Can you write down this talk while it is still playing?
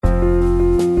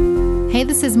Hey,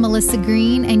 this is Melissa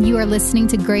Green, and you are listening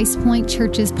to Grace Point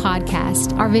Church's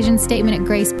podcast. Our vision statement at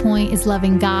Grace Point is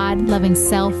loving God, loving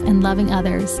self, and loving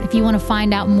others. If you want to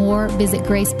find out more, visit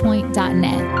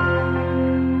gracepoint.net.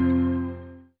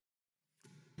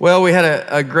 Well, we had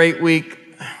a great week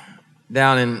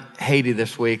down in Haiti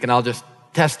this week, and I'll just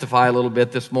testify a little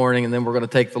bit this morning, and then we're going to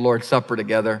take the Lord's Supper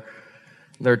together.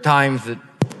 There are times that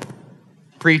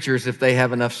preachers, if they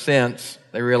have enough sense,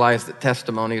 they realize that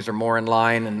testimonies are more in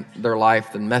line in their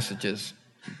life than messages.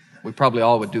 We probably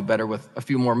all would do better with a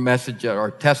few more messages or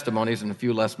testimonies and a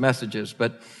few less messages.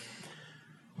 But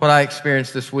what I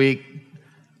experienced this week,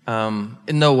 in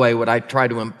no way would I try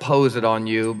to impose it on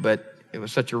you, but it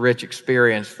was such a rich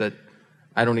experience that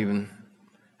I don't even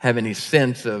have any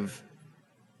sense of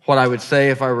what I would say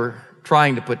if I were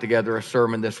trying to put together a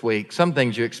sermon this week. Some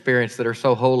things you experience that are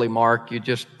so holy, Mark, you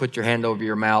just put your hand over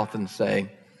your mouth and say,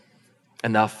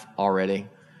 enough already.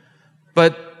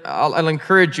 But I'll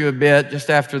encourage you a bit just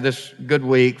after this good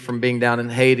week from being down in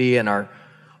Haiti, and our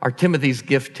Timothy's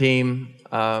Gift team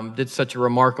did such a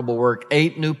remarkable work.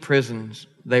 8 new prisons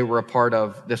they were a part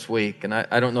of this week. And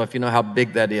I don't know if you know how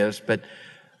big that is, but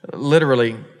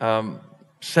literally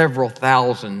several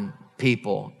thousand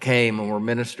people came and were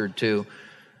ministered to.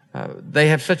 They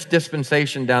have such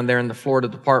dispensation down there in the Florida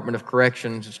Department of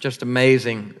Corrections. It's just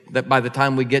amazing that by the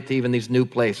time we get to even these new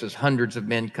places, hundreds of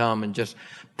men come and just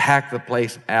pack the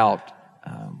place out.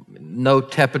 No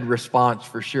tepid response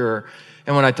for sure.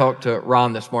 And when I talked to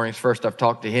Ron this morning, first I've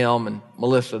talked to him and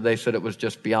Melissa, they said it was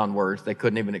just beyond words. They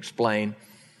couldn't even explain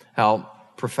how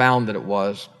profound that it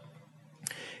was.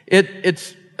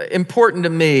 It's important to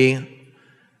me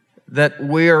that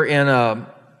we're in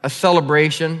a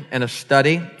celebration and a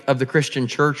study of the Christian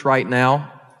church right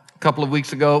now. A couple of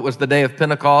weeks ago, it was the day of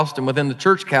Pentecost, and within the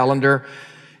church calendar,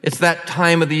 it's that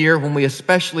time of the year when we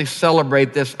especially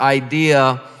celebrate this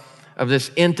idea of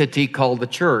this entity called the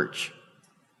church.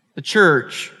 The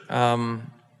church, the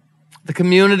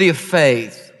community of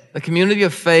faith,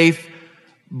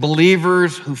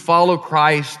 believers who follow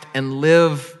Christ and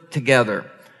live together.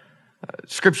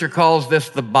 Scripture calls this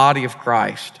the body of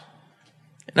Christ.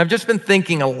 And I've just been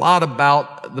thinking a lot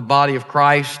about the body of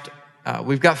Christ.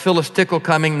 We've got Phyllis Tickle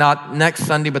coming, not next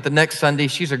Sunday, but the next Sunday.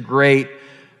 She's a great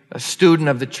student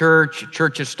of the church,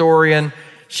 church historian.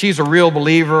 She's a real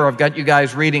believer. I've got you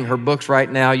guys reading her books right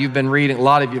now. A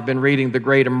lot of you have been reading The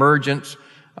Great Emergence,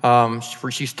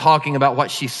 where she's talking about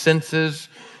what she senses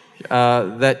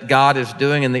that God is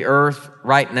doing in the earth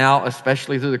right now,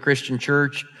 especially through the Christian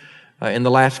church in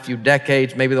the last few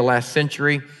decades, maybe the last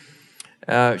century.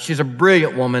 She's a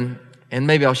brilliant woman, and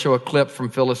maybe I'll show a clip from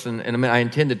Phyllis in a minute. I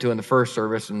intended to in the first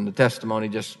service, and the testimony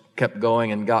just kept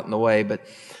going and got in the way. But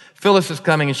Phyllis is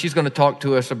coming, and she's going to talk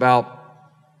to us about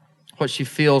what she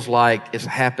feels like is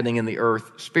happening in the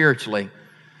earth spiritually.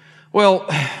 Well,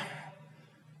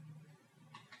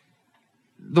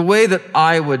 the way that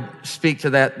I would speak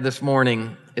to that this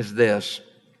morning is this.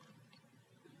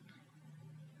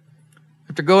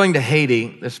 After going to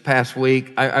Haiti this past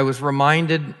week, I was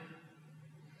reminded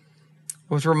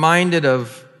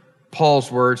of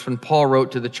Paul's words when Paul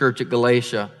wrote to the church at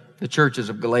Galatia, the churches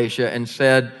of Galatia, and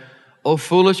said, "O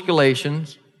foolish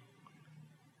Galatians,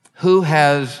 who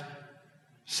has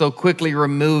so quickly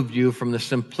removed you from the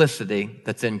simplicity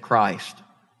that's in Christ?"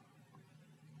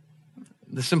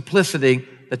 The simplicity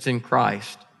that's in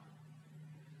Christ.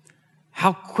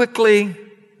 How quickly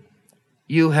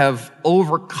you have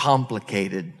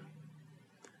overcomplicated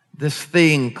this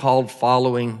thing called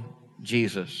following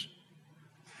Jesus.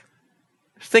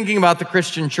 Thinking about the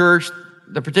Christian church,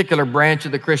 the particular branch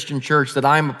of the Christian church that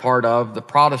I'm a part of, the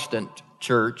Protestant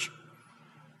church.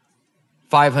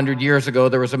 500 years ago,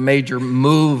 there was a major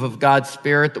move of God's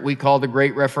Spirit that we call the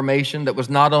Great Reformation that was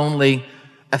not only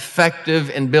effective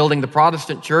in building the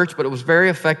Protestant church, but it was very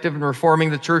effective in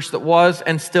reforming the church that was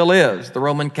and still is, the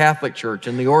Roman Catholic Church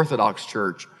and the Orthodox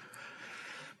Church.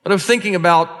 But I was thinking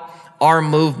about our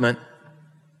movement.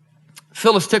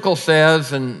 Phyllis Tickle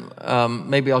says, and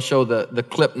maybe I'll show the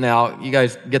clip now. You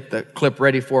guys get the clip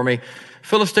ready for me.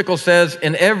 Phyllis Tickle says,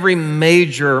 in every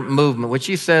major movement, which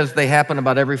she says they happen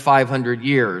about every 500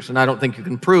 years, and I don't think you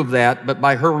can prove that, but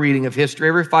by her reading of history,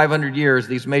 every 500 years,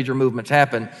 these major movements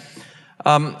happen.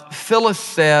 Phyllis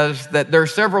says that there are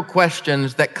several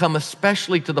questions that come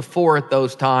especially to the fore at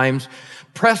those times,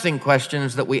 pressing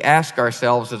questions that we ask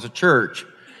ourselves as a church,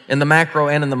 in the macro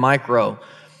and in the micro.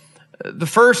 The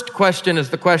first question is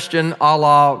the question a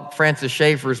la Francis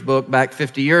Schaeffer's book back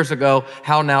 50 years ago,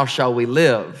 how now shall we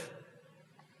live?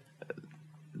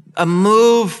 A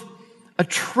move, a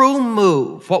true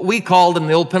move, what we called in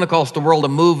the old Pentecostal world a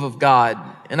move of God.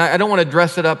 And I don't want to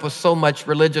dress it up with so much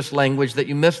religious language that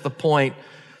you miss the point.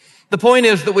 The point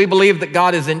is that we believe that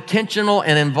God is intentional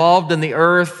and involved in the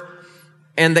earth,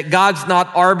 and that God's not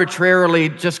arbitrarily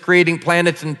just creating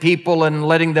planets and people and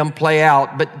letting them play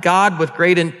out, but God with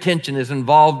great intention is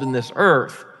involved in this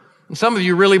earth. And some of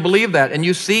you really believe that, and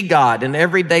you see God in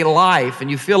everyday life,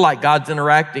 and you feel like God's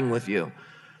interacting with you.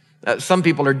 Some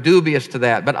people are dubious to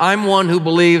that, but I'm one who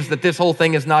believes that this whole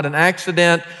thing is not an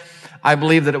accident. I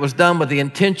believe that it was done with the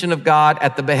intention of God,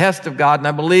 at the behest of God, and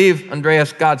I believe,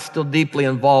 Andreas, God's still deeply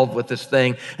involved with this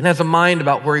thing and has a mind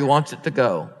about where he wants it to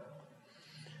go.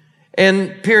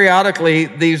 And periodically,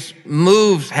 these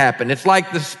moves happen. It's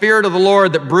like the Spirit of the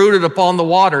Lord that brooded upon the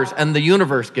waters and the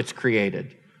universe gets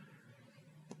created.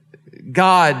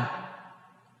 God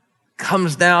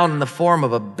comes down in the form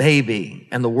of a baby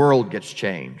and the world gets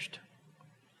changed.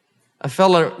 A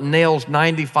fellow nails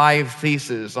 95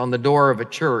 theses on the door of a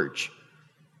church,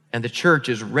 and the church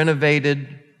is renovated,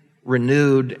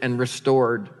 renewed, and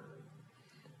restored.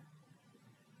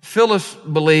 Phyllis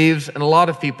believes, and a lot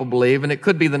of people believe, and it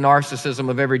could be the narcissism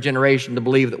of every generation to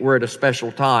believe that we're at a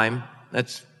special time.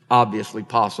 That's obviously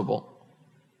possible.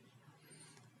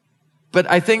 But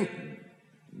I think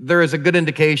there is a good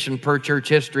indication per church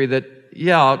history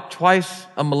that, twice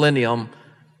a millennium,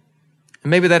 and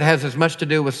maybe that has as much to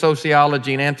do with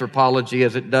sociology and anthropology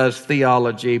as it does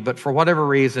theology, but for whatever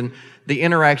reason, the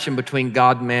interaction between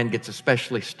God and man gets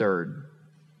especially stirred.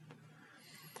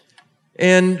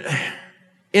 And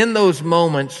in those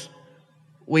moments,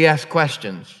 we ask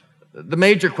questions. The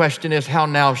major question is, how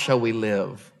now shall we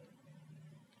live?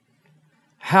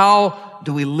 How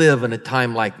do we live in a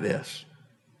time like this?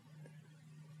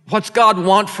 What's God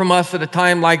want from us at a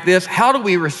time like this? How do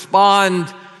we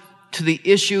respond to the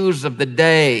issues of the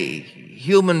day?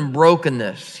 Human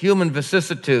brokenness, human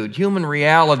vicissitude, human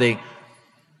reality.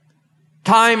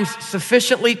 Times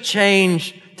sufficiently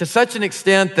change to such an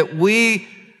extent that we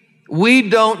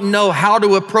don't know how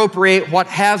to appropriate what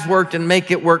has worked and make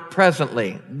it work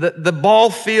presently. The ball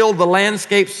field, the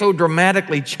landscape so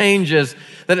dramatically changes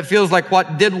that it feels like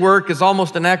what did work is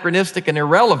almost anachronistic and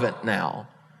irrelevant now.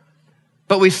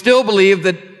 But we still believe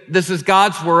that this is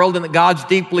God's world and that God's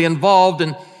deeply involved.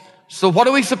 And so what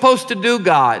are we supposed to do,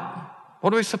 God?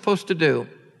 What are we supposed to do?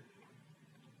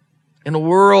 In a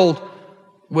world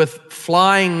with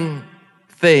flying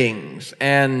things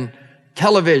and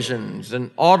televisions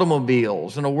and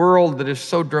automobiles, in a world that is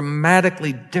so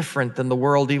dramatically different than the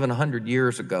world even 100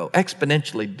 years ago,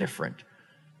 exponentially different,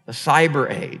 the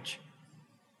cyber age.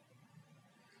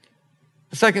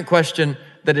 The second question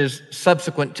that is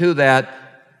subsequent to that,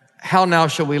 how now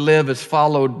shall we live, is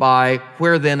followed by,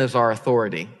 where then is our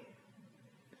authority?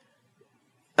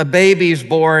 A baby's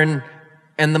born,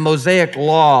 and the Mosaic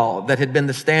law that had been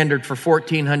the standard for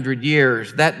 1,400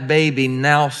 years, that baby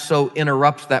now so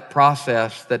interrupts that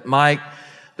process that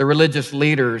the religious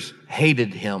leaders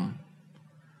hated him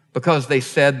because they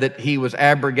said that he was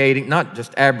abrogating, not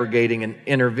just abrogating and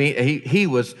intervening, he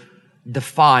was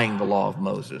defying the law of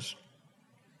Moses.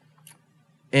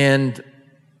 And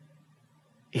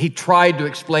he tried to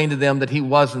explain to them that he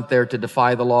wasn't there to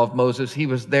defy the law of Moses. He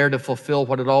was there to fulfill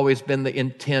what had always been the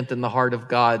intent in the heart of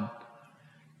God.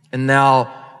 And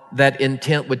now that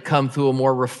intent would come through a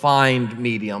more refined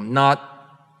medium,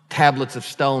 not tablets of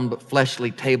stone, but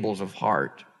fleshly tables of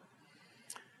heart.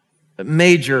 A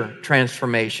major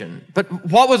transformation. But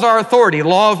what was our authority?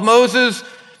 Law of Moses?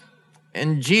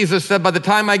 And Jesus said, by the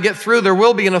time I get through, there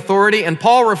will be an authority. And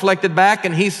Paul reflected back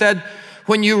and he said,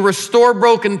 when you restore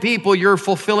broken people, you're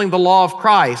fulfilling the law of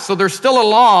Christ. So there's still a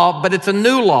law, but it's a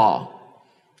new law.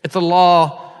 It's a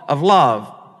law of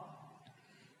love.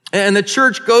 And the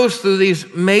church goes through these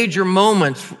major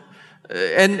moments.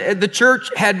 And the church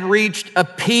had reached a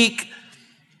peak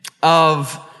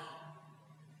of,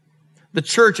 the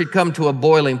church had come to a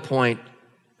boiling point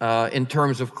in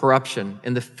terms of corruption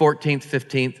in the 14th,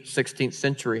 15th, 16th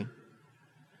century.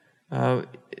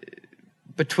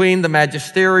 Between the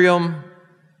magisterium,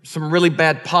 some really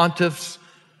bad pontiffs,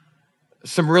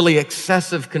 some really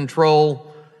excessive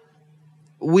control,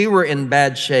 we were in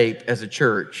bad shape as a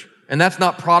church. And that's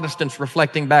not Protestants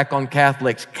reflecting back on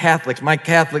Catholics. My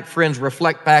Catholic friends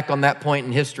reflect back on that point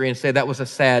in history and say that was a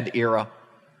sad era.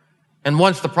 And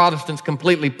once the Protestants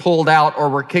completely pulled out or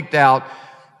were kicked out,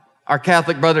 our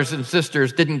Catholic brothers and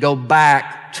sisters didn't go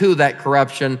back to that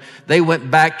corruption. They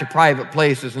went back to private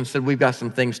places and said, we've got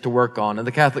some things to work on. And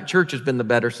the Catholic Church has been the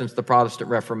better since the Protestant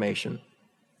Reformation.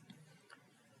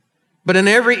 But in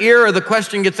every era, the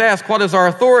question gets asked, what is our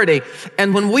authority?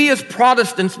 And when we as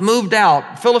Protestants moved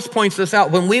out, Phyllis points this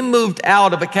out, when we moved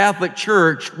out of a Catholic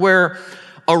Church where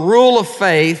a rule of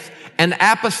faith and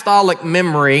apostolic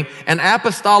memory and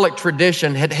apostolic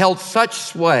tradition had held such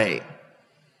sway,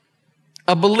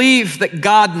 a belief that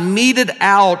God meted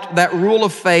out that rule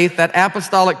of faith, that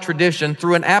apostolic tradition,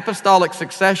 through an apostolic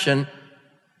succession,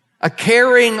 a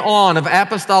carrying on of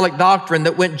apostolic doctrine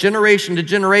that went generation to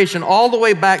generation, all the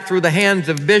way back through the hands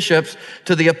of bishops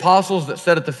to the apostles that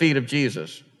sat at the feet of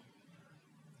Jesus.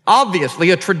 Obviously,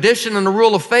 a tradition and a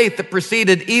rule of faith that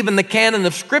preceded even the canon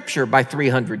of Scripture by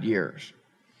 300 years.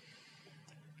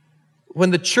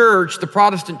 When the church, the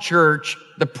Protestant church,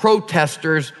 the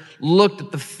protesters looked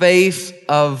at the face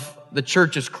of the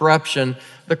church's corruption,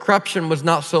 the corruption was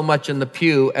not so much in the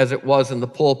pew as it was in the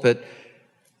pulpit.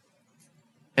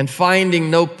 And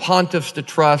finding no pontiffs to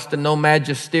trust and no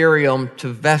magisterium to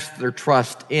vest their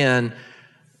trust in,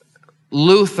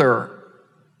 Luther,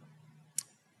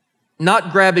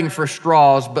 not grabbing for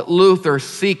straws, but Luther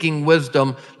seeking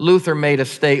wisdom, Luther made a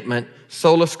statement,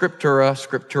 sola scriptura,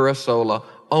 scriptura sola,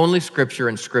 only Scripture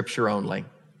and Scripture only.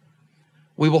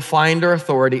 We will find our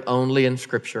authority only in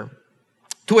Scripture.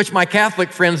 To which my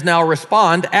Catholic friends now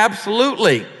respond,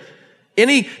 absolutely.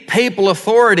 Any papal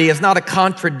authority is not a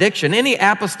contradiction. Any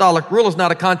apostolic rule is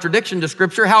not a contradiction to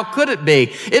Scripture. How could it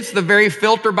be? It's the very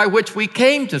filter by which we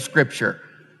came to Scripture.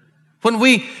 When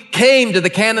we came to the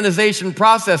canonization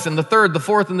process in the 3rd, the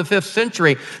 4th, and the 5th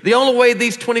century, the only way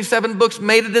these 27 books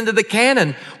made it into the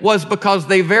canon was because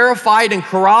they verified and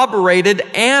corroborated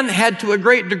and had to a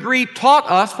great degree taught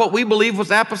us what we believe was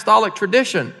apostolic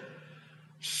tradition.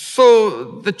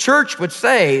 So the church would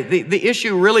say the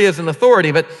issue really is an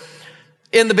authority, but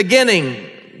in the beginning,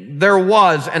 there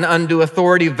was an undue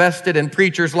authority vested in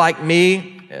preachers like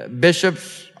me,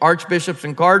 bishops, archbishops,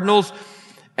 and cardinals.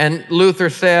 And Luther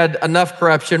said, enough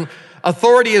corruption.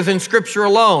 Authority is in Scripture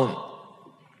alone.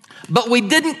 But we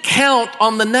didn't count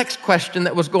on the next question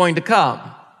that was going to come.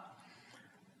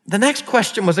 The next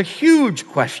question was a huge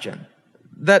question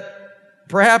that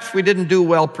perhaps we didn't do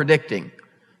well predicting,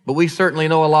 but we certainly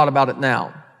know a lot about it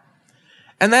now.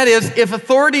 And that is, if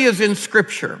authority is in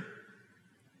Scripture,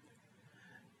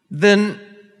 then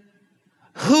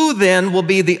who then will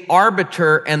be the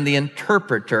arbiter and the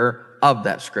interpreter of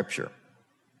that Scripture?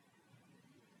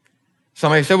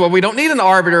 Somebody said, well, we don't need an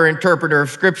arbiter or interpreter of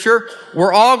Scripture.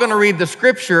 We're all going to read the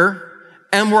Scripture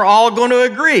and we're all going to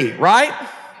agree, right?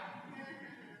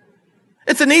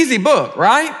 It's an easy book,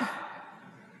 right?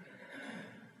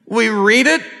 We read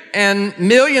it and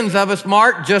millions of us,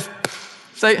 Mark, just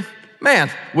say,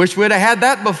 man, wish we'd have had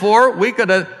that before. We could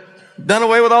have done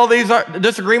away with all these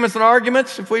disagreements and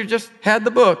arguments if we just had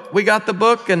the book. We got the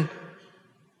book, and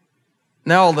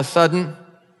now all of a sudden,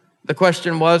 the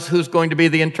question was, who's going to be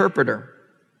the interpreter?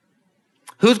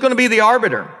 Who's going to be the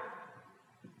arbiter?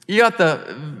 You got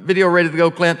the video ready to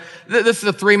go, Clint? This is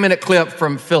a 3-minute clip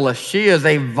from Phyllis. She is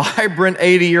a vibrant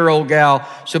 80-year-old gal.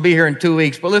 She'll be here in 2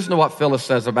 weeks, but listen to what Phyllis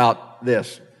says about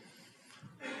this.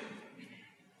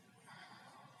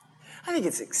 I think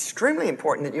it's extremely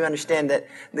important that you understand that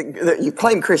you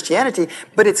claim Christianity,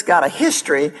 but it's got a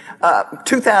history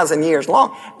 2,000 years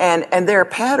long, and there are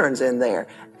patterns in there.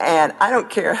 And I don't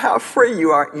care how free you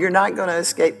are, you're not going to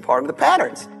escape part of the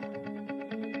patterns.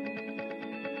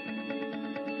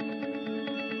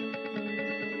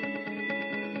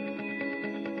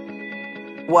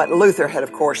 What Luther had,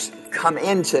 of course, come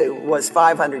into was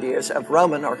 500 years of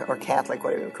Roman or Catholic,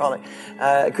 whatever you call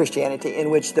it, Christianity,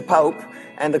 in which the Pope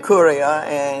and the Curia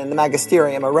and the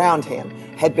magisterium around him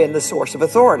had been the source of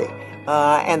authority.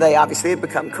 And they obviously had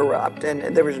become corrupt,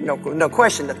 and there was no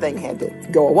question the thing had to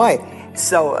go away.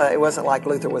 So it wasn't like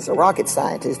Luther was a rocket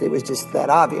scientist. It was just that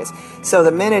obvious. So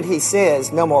the minute he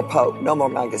says, no more Pope, no more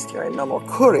magisterium, no more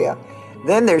Curia,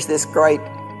 then there's this great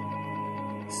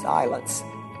silence.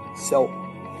 So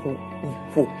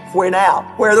where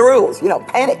now? Where are the rules?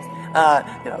 Panic.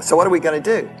 So what are we going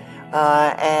to do?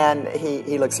 And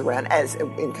he looks around as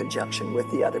in conjunction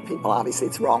with the other people. Obviously,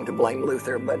 it's wrong to blame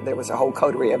Luther, but there was a whole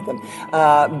coterie of them.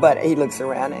 But he looks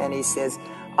around and he says,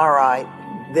 all right,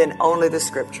 then only the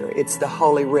Scripture. It's the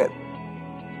Holy Writ.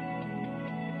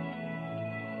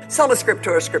 Sola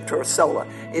Scriptura, Scriptura sola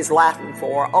is Latin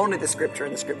for only the Scripture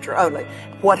and the Scripture only.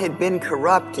 What had been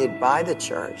corrupted by the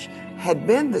church had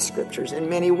been the Scriptures in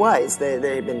many ways. There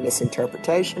had been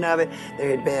misinterpretation of it. There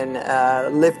had been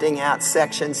lifting out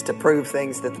sections to prove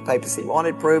things that the papacy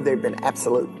wanted proved. There had been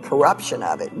absolute corruption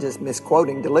of it, just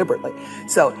misquoting deliberately.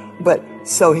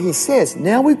 So he says,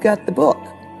 now we've got the book.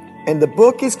 And the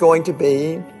book is going to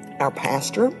be our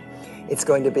pastor. It's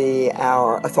going to be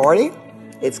our authority.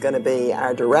 It's going to be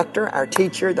our director, our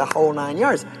teacher, the whole 9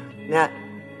 yards. Now,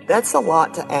 that's a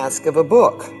lot to ask of a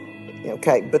book.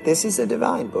 Okay, but this is a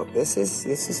divine book. This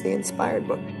is the inspired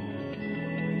book.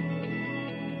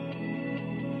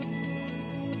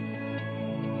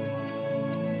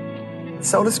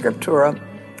 Sola Scriptura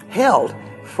held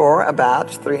for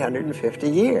about 350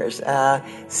 years,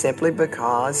 simply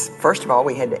because, first of all,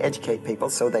 we had to educate people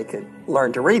so they could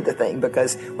learn to read the thing,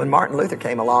 because when Martin Luther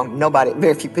came along,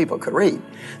 very few people could read.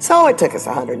 So it took us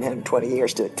 120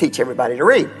 years to teach everybody to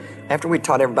read. After we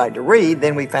taught everybody to read,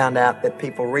 then we found out that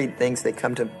people read things that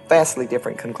come to vastly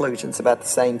different conclusions about the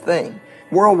same thing.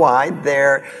 Worldwide, there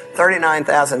are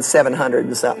 39,700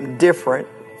 and something different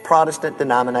Protestant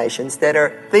denominations that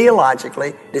are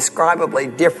theologically,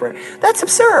 describably different. That's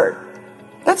absurd.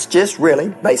 That's just really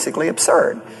basically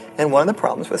absurd. And one of the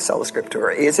problems with Sola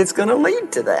Scriptura is it's going to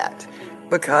lead to that,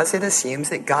 because it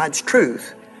assumes that God's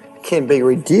truth can be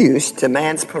reduced to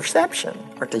man's perception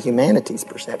or to humanity's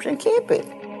perception. It can't be.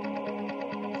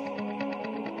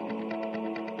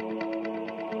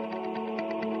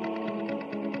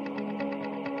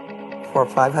 For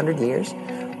 500 years,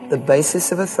 the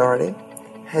basis of authority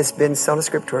has been Sola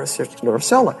Scriptura, Scriptura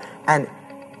Sola. And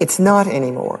it's not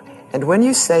anymore. And when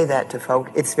you say that to folk,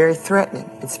 it's very threatening.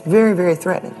 It's very, very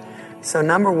threatening. So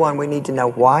number one, we need to know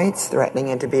why it's threatening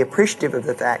and to be appreciative of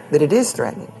the fact that it is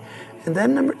threatening. And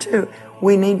then number two,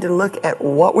 we need to look at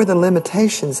what were the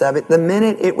limitations of it the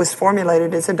minute it was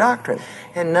formulated as a doctrine.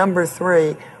 And number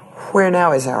three, where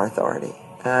now is our authority?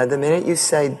 The minute you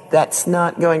say that's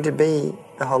not going to be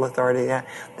the whole authority,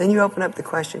 then you open up the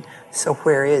question, so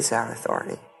where is our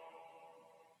authority?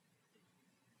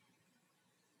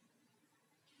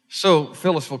 So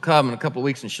Phyllis will come in a couple of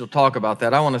weeks and she'll talk about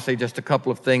that. I want to say just a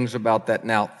couple of things about that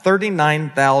now.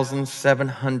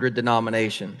 39,700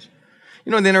 denominations.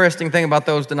 You know, the interesting thing about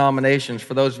those denominations,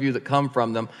 for those of you that come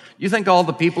from them, you think all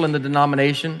the people in the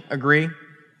denomination agree?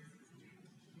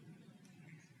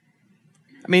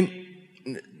 I mean,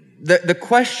 the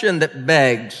question that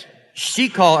begs, she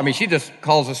just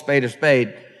calls a spade a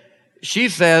spade. She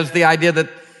says the idea that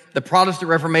the Protestant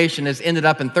Reformation has ended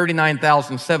up in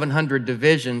 39,700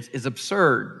 divisions is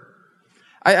absurd.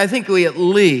 I think we at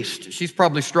least, she's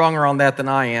probably stronger on that than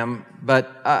I am,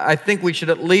 but I think we should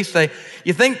at least say,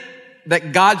 you think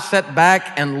that God sat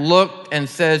back and looked and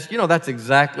says, you know, that's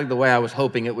exactly the way I was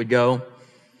hoping it would go.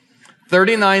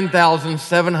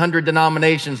 39,700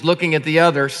 denominations looking at the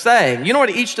other saying, you know what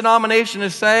each denomination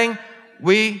is saying?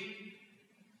 We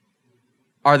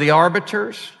are the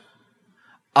arbiters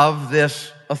of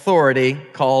this authority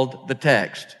called the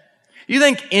text. You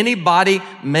think anybody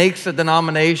makes a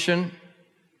denomination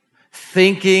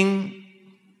thinking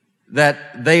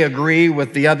that they agree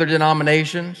with the other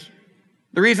denominations?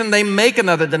 The reason they make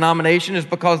another denomination is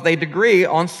because they agree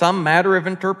on some matter of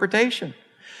interpretation.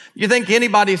 You think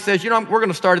anybody says, you know, we're going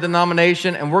to start a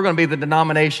denomination and we're going to be the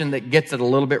denomination that gets it a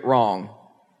little bit wrong?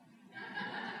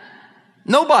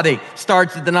 Nobody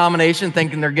starts a denomination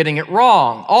thinking they're getting it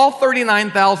wrong. All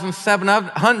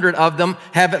 39,700 of them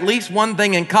have at least one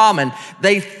thing in common.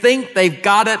 They think they've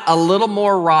got it a little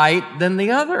more right than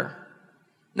the other.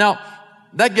 Now,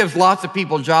 that gives lots of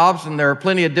people jobs, and there are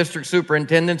plenty of district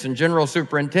superintendents and general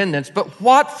superintendents. But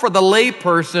what for the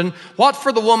layperson, what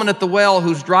for the woman at the well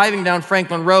who's driving down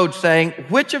Franklin Road saying,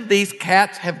 which of these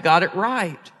cats have got it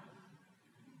right?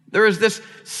 There is this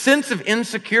sense of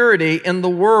insecurity in the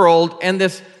world and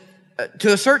this,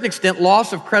 to a certain extent,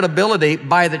 loss of credibility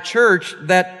by the church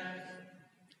that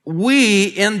we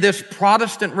in this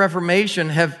Protestant Reformation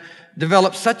have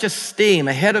developed such a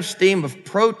head of steam of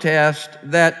protest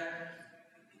that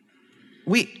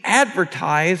we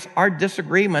advertise our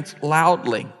disagreements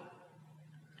loudly.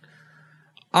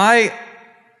 I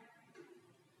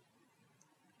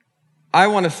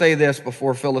want to say this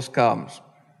before Phyllis comes.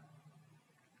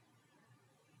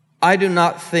 I do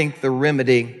not think the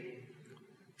remedy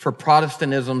for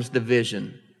Protestantism's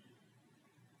division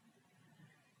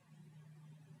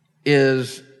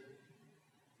is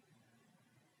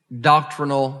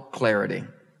doctrinal clarity.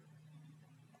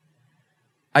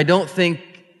 I don't think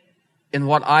in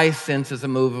what I sense is a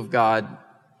move of God.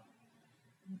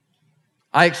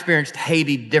 I experienced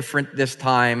Haiti different this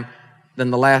time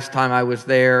than the last time I was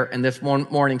there, and this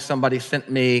morning somebody sent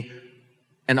me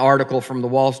an article from the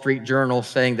Wall Street Journal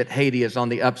saying that Haiti is on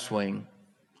the upswing.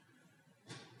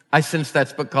 I sense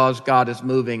that's because God is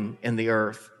moving in the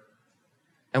earth.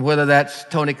 And whether that's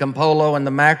Tony Campolo and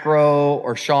the macro,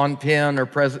 or Sean Penn, or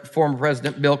former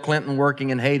President Bill Clinton working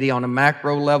in Haiti on a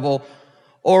macro level,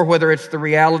 or whether it's the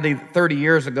reality that 30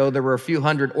 years ago there were a few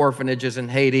hundred orphanages in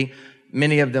Haiti,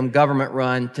 many of them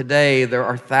government-run. Today there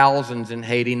are thousands in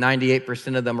Haiti.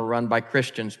 98% of them are run by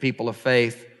Christians, people of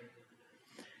faith.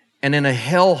 And in a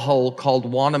hellhole called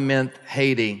Ouanaminthe,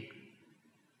 Haiti,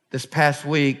 this past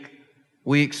week,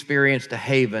 we experienced a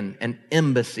haven, an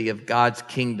embassy of God's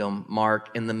kingdom,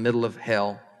 Mark, in the middle of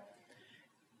hell.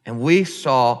 And we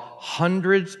saw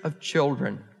hundreds of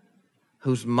children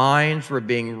whose minds were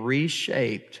being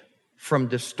reshaped from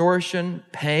distortion,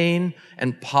 pain,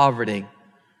 and poverty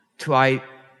to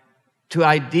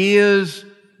ideas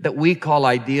that we call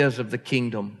ideas of the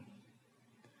kingdom.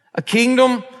 A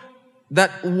kingdom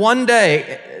that one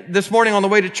day, this morning on the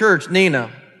way to church,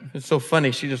 Nina, it's so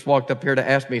funny, she just walked up here to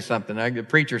ask me something. I'm a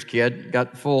preacher's kid,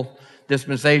 got full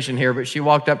dispensation here, but she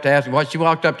walked up to ask me. What she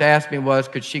walked up to ask me was,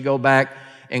 could she go back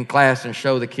in class and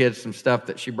show the kids some stuff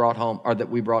that she brought home, or that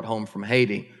we brought home from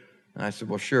Haiti? And I said,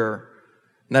 well, sure.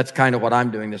 And that's kind of what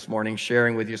I'm doing this morning,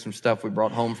 sharing with you some stuff we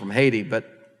brought home from Haiti. But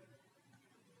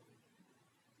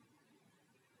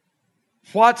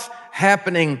what's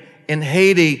happening in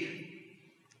Haiti,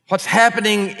 what's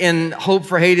happening in Hope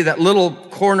for Haiti, that little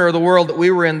corner of the world that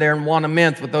we were in there in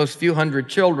Wanamint with those few hundred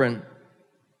children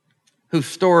whose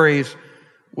stories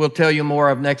we'll tell you more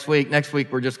of next week. Next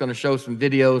week, we're just going to show some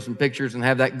videos and pictures and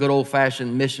have that good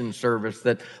old-fashioned mission service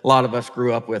that a lot of us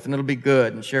grew up with. And it'll be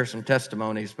good, and share some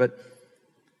testimonies. But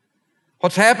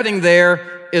what's happening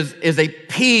there is a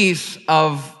piece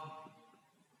of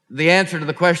the answer to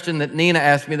the question that Nina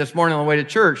asked me this morning on the way to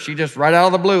church. She just, right out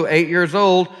of the blue, 8 years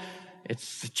old,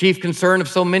 it's the chief concern of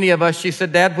so many of us. She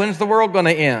said, Dad, when's the world going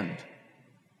to end?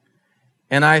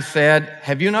 And I said,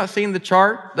 have you not seen the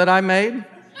chart that I made?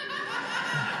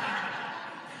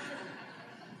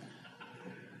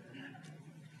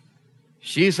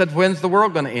 She said, when's the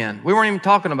world going to end? We weren't even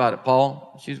talking about it,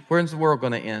 Paul. She said, when's the world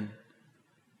going to end?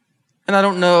 And I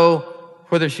don't know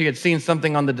whether she had seen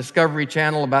something on the Discovery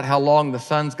Channel about how long the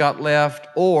sun's got left,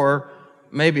 or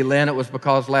maybe, Lynn, it was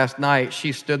because last night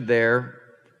she stood there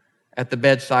at the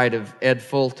bedside of Ed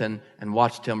Fulton and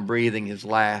watched him breathing his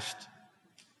last.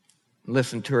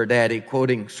 Listened to her daddy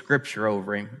quoting scripture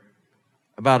over him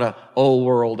about an old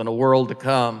world and a world to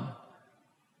come.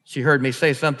 She heard me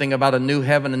say something about a new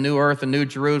heaven, a new earth, a new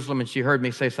Jerusalem, and she heard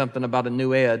me say something about a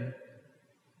new Ed.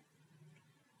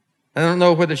 I don't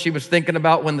know whether she was thinking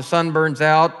about when the sun burns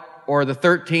out or the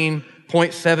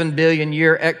 13.7 billion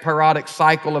year ekpyrotic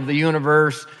cycle of the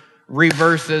universe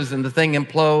reverses and the thing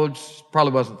implodes.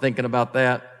 Probably wasn't thinking about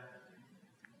that.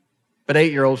 But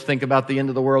 8-year-olds think about the end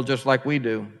of the world just like we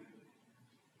do.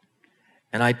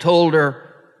 And I told her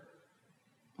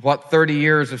what 30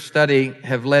 years of study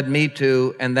have led me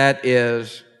to, and that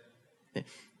is,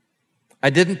 I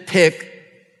didn't pick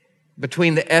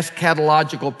between the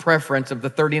eschatological preference of the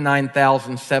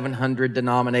 39,700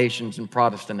 denominations in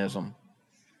Protestantism.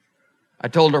 I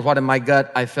told her what in my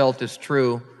gut I felt is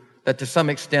true, that to some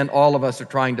extent all of us are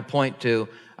trying to point to.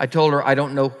 I told her I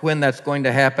don't know when that's going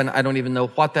to happen. I don't even know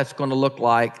what that's going to look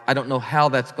like. I don't know how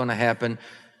that's going to happen.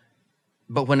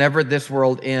 But whenever this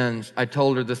world ends, I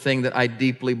told her the thing that I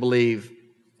deeply believe,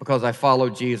 because I follow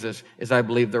Jesus, is I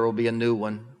believe there will be a new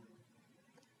one.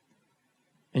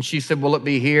 And she said, will it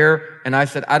be here? And I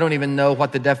said, I don't even know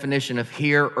what the definition of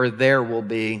here or there will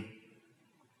be.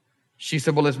 She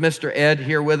said, well, is Mr. Ed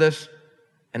here with us?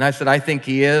 And I said, I think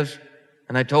he is.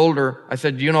 And I told her, I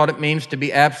said, do you know what it means to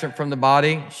be absent from the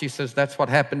body? She says, that's what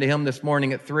happened to him this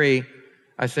morning at 3.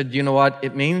 I said, do you know what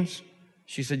it means?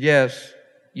 She said, yes.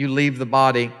 You leave the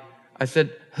body. I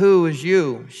said, who is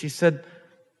you? She said,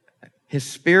 his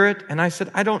spirit. And I said,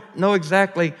 I don't know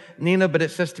exactly, Nina, but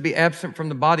it says to be absent from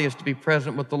the body is to be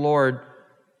present with the Lord.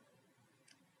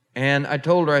 And I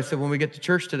told her, I said, when we get to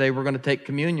church today, we're going to take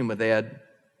communion with Ed,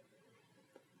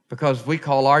 because we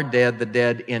call our dead the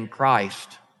dead in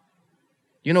Christ.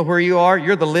 You know where you are?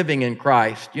 You're the living in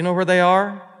Christ. You know where they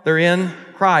are? They're in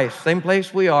Christ, same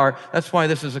place we are. That's why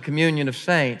this is a communion of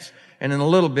saints. And in a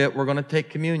little bit, we're going to take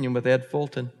communion with Ed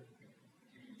Fulton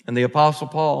and the Apostle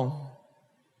Paul.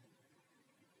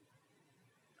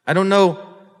 I don't know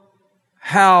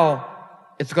how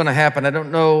it's going to happen. I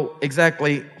don't know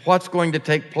exactly what's going to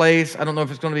take place. I don't know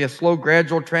if it's going to be a slow,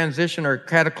 gradual transition or a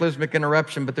cataclysmic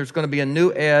interruption, but there's going to be a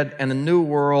new Ed and a new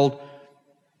world.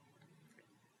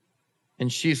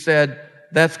 And she said,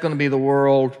 that's going to be the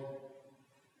world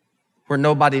where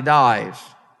nobody dies.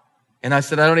 And I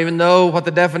said, I don't even know what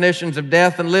the definitions of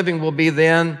death and living will be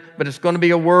then, but it's going to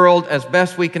be a world, as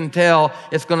best we can tell,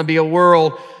 it's going to be a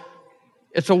world.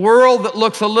 It's a world that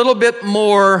looks a little bit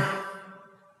more,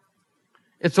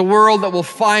 it's a world that will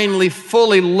finally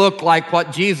fully look like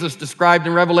what Jesus described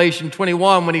in Revelation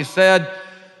 21 when he said,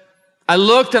 I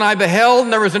looked and I beheld,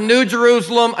 and there was a new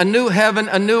Jerusalem, a new heaven,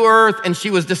 a new earth, and she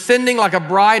was descending like a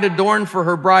bride adorned for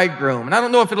her bridegroom. And I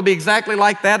don't know if it'll be exactly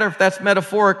like that or if that's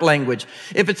metaphoric language.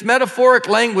 If it's metaphoric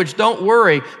language, don't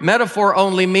worry. Metaphor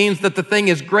only means that the thing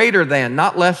is greater than,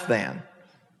 not less than.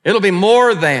 It'll be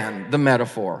more than the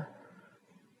metaphor.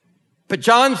 But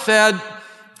John said,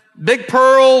 big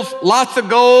pearls, lots of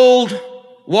gold,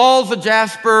 walls of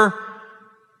jasper.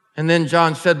 And then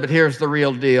John said, but here's the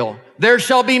real deal. There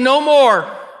shall be no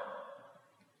more.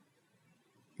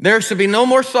 There shall be no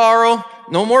more sorrow,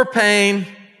 no more pain.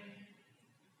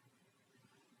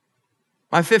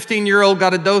 My 15-year-old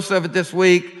got a dose of it this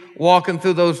week, walking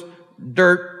through those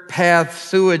dirt paths,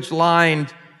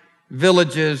 sewage-lined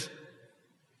villages,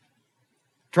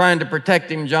 trying to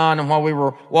protect him, John. And while we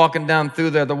were walking down through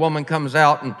there, the woman comes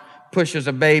out and pushes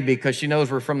a baby, because she knows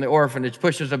we're from the orphanage,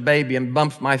 pushes a baby and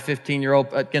bumps my 15-year-old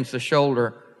against the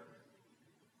shoulder.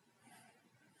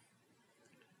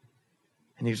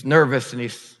 And he's nervous,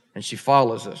 and she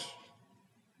follows us.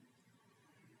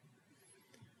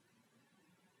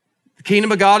 The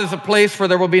kingdom of God is a place where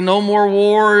there will be no more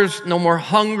wars, no more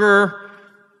hunger,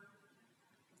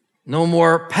 no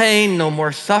more pain, no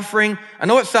more suffering. I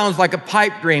know it sounds like a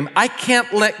pipe dream. I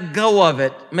can't let go of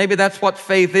it. Maybe that's what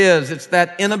faith is. It's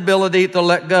that inability to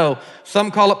let go.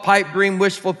 Some call it pipe dream,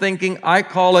 wishful thinking. I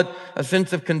call it a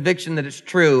sense of conviction that it's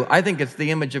true. I think it's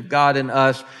the image of God in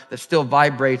us that still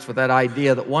vibrates with that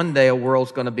idea that one day a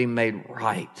world's going to be made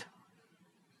right.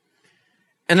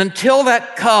 And until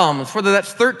that comes, whether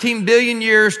that's 13 billion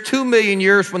years, 2 million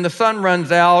years when the sun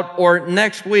runs out, or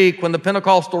next week when the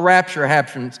Pentecostal rapture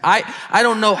happens, I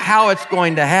don't know how it's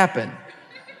going to happen.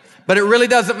 But it really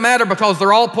doesn't matter, because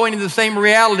they're all pointing to the same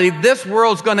reality. This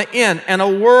world's going to end. And the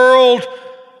world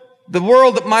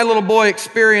that my little boy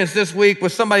experienced this week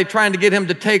with somebody trying to get him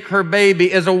to take her baby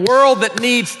is a world that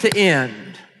needs to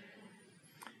end.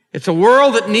 It's a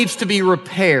world that needs to be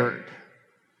repaired.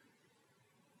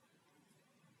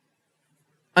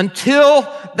 Until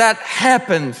that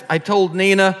happens, I told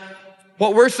Nina,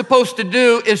 what we're supposed to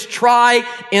do is try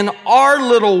in our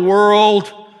little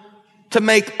world to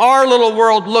make our little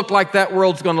world look like that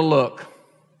world's going to look.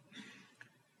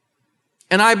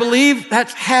 And I believe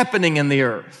that's happening in the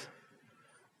earth.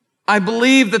 I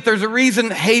believe that there's a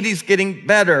reason Haiti's getting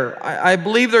better. I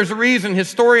believe there's a reason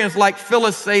historians like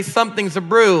Phyllis say something's a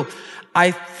brew.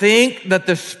 I think that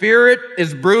the Spirit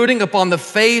is brooding upon the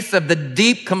face of the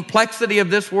deep complexity of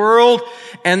this world,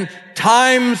 and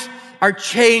times are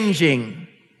changing.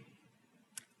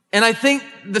 And I think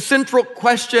the central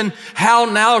question, how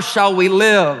now shall we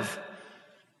live?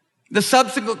 The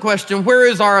subsequent question, where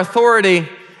is our authority?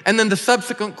 And then the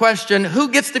subsequent question, who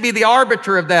gets to be the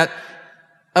arbiter of that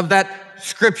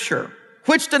scripture?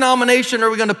 Which denomination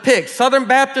are we going to pick? Southern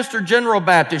Baptist or General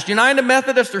Baptist? United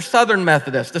Methodist or Southern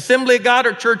Methodist? Assembly of God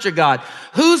or Church of God?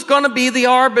 Who's going to be the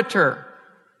arbiter?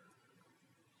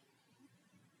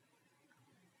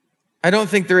 I don't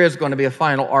think there is going to be a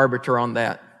final arbiter on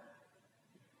that.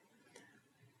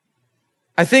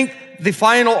 I think the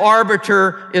final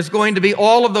arbiter is going to be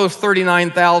all of those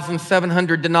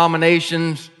 39,700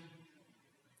 denominations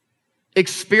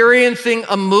experiencing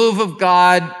a move of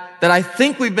God that I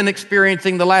think we've been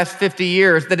experiencing the last 50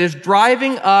 years, that is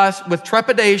driving us with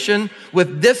trepidation,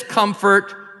 with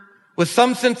discomfort, with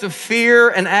some sense of fear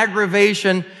and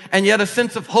aggravation, and yet a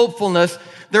sense of hopefulness.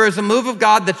 There is a move of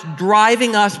God that's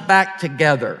driving us back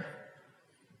together,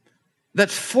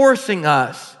 that's forcing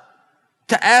us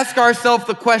to ask ourselves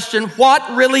the question,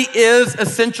 what really is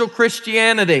essential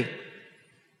Christianity?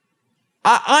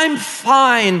 I'm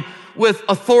fine with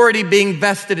authority being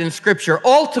vested in Scripture.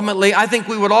 Ultimately, I think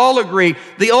we would all agree,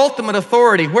 the ultimate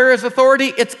authority. Where is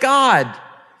authority? It's God.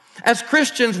 As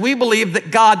Christians, we believe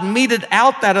that God meted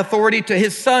out that authority to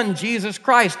His Son, Jesus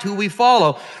Christ, who we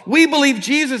follow. We believe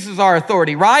Jesus is our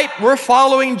authority, right? We're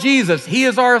following Jesus. He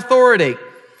is our authority.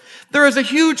 There is a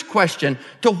huge question.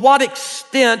 To what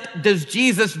extent does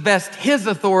Jesus vest His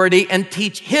authority and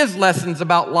teach His lessons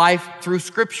about life through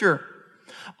Scripture?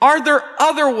 Are there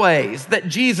other ways that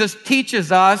Jesus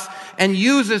teaches us and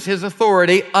uses His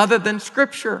authority other than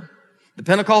Scripture? The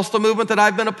Pentecostal movement that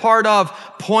I've been a part of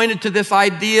pointed to this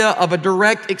idea of a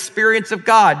direct experience of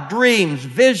God, dreams,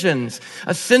 visions,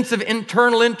 a sense of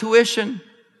internal intuition.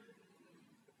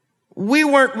 We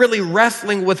weren't really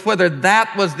wrestling with whether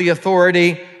that was the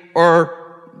authority or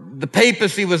the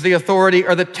papacy was the authority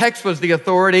or the text was the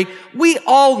authority. We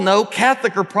all know,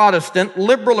 Catholic or Protestant,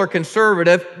 liberal or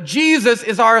conservative, Jesus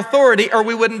is our authority or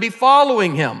we wouldn't be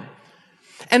following Him.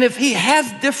 And if He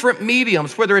has different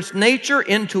mediums, whether it's nature,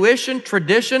 intuition,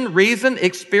 tradition, reason,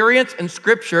 experience, and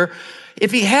Scripture,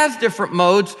 if He has different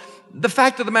modes, the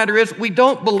fact of the matter is we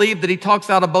don't believe that He talks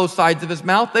out of both sides of His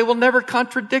mouth. They will never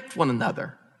contradict one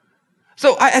another.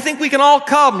 So I think we can all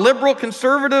come, liberal,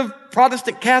 conservative,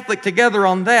 Protestant, Catholic, together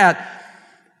on that.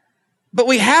 But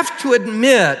we have to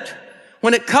admit,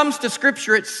 when it comes to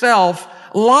Scripture itself,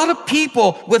 a lot of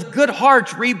people with good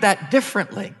hearts read that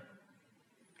differently.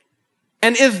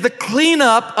 And is the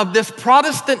cleanup of this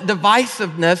Protestant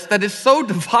divisiveness that is so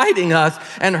dividing us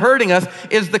and hurting us,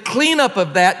 is the cleanup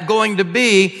of that going to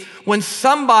be when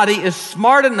somebody is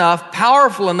smart enough,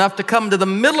 powerful enough to come to the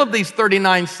middle of these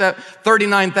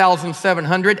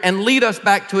 39,700 and lead us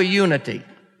back to a unity?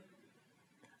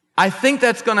 I think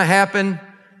that's going to happen,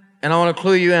 and I want to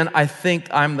clue you in. I think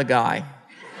I'm the guy.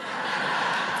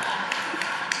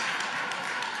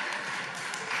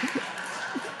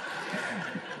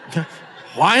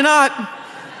 Why not?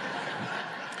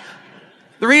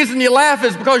 The reason you laugh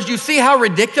is because you see how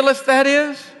ridiculous that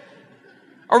is.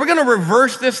 Are we going to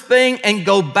reverse this thing and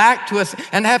go back to us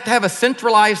and have to have a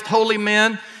centralized holy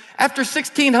men? After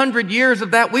 1,600 years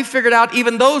of that, we figured out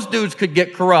even those dudes could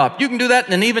get corrupt. You can do that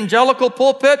in an evangelical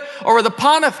pulpit or with a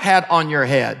pontiff hat on your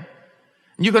head.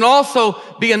 You can also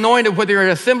be anointed whether you're an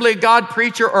Assembly of God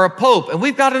preacher or a pope. And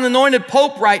we've got an anointed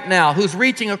pope right now who's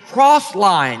reaching across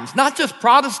lines, not just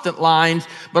Protestant lines,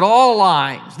 but all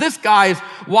lines. This guy is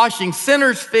washing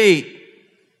sinners' feet.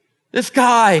 This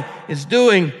guy is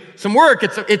doing some work.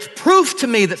 It's proof to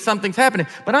me that something's happening.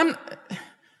 But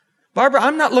Barbara,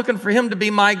 I'm not looking for him to be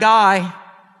my guy.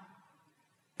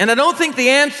 And I don't think the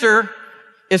answer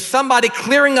is somebody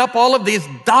clearing up all of these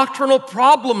doctrinal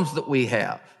problems that we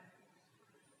have.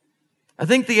 I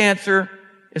think the answer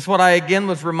is what I again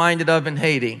was reminded of in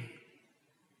Haiti.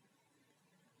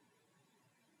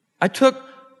 I took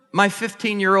my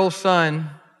 15-year-old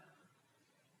son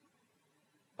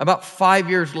about 5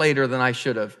 years later than I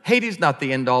should have. Haiti's not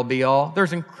the end-all be-all.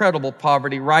 There's incredible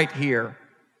poverty right here.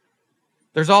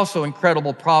 There's also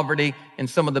incredible poverty in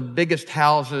some of the biggest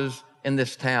houses in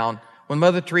this town. When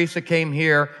Mother Teresa came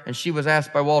here and she was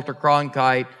asked by Walter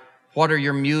Cronkite, what are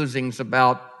your musings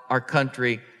about our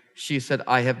country? She said,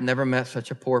 I have never met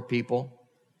such a poor people.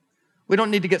 We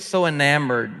don't need to get so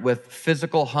enamored with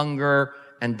physical hunger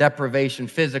and deprivation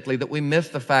physically that we miss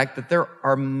the fact that there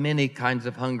are many kinds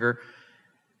of hunger.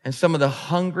 And some of the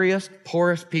hungriest,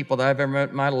 poorest people that I've ever met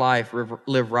in my life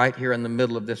live right here in the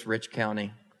middle of this rich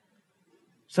county.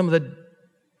 Some of the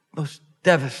most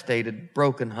devastated,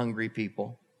 broken, hungry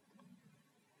people.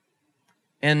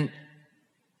 And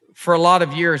for a lot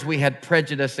of years, we had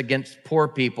prejudice against poor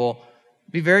people.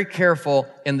 Be very careful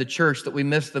in the church that we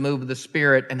miss the move of the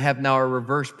Spirit and have now a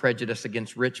reverse prejudice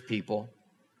against rich people.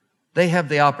 They have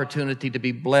the opportunity to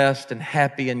be blessed and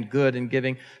happy and good and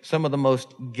giving. Some of the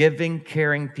most giving,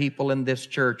 caring people in this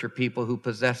church are people who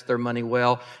possess their money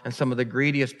well. And some of the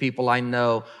greediest people I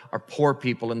know are poor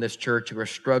people in this church who are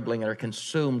struggling and are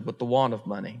consumed with the want of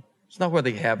money. It's not whether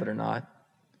you have it or not.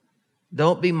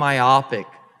 Don't be myopic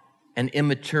and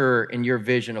immature in your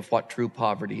vision of what true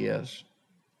poverty is.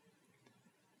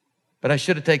 But I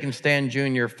should have taken Stan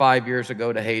Jr. 5 years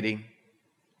ago to Haiti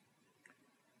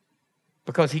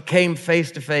because he came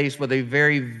face to face with a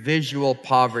very visual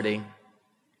poverty.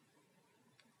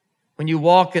 When you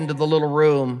walk into the little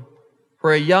room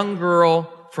where a young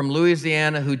girl from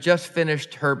Louisiana who just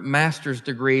finished her master's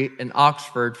degree in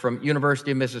Oxford from University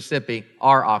of Mississippi,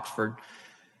 our Oxford,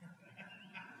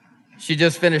 she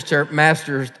just finished her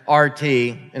master's RT,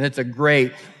 and it's a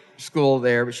great school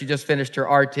there, but she just finished her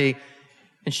RT.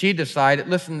 And she decided,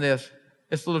 listen to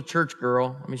this little church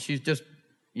girl, I mean, she's just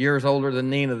years older than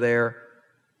Nina there,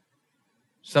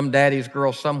 some daddy's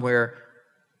girl somewhere,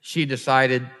 she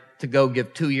decided to go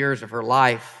give 2 years of her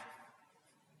life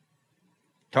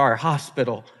to our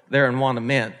hospital there in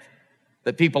Wanamint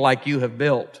that people like you have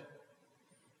built.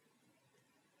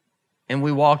 And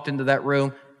we walked into that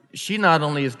room. She not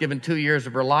only has given 2 years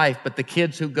of her life, but the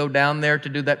kids who go down there to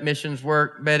do that missions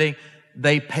work, Betty,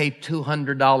 they pay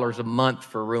 $200 a month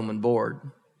for room and board.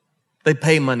 They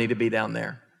pay money to be down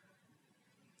there.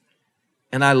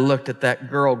 And I looked at that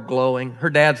girl glowing. Her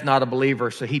dad's not a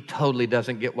believer, so he totally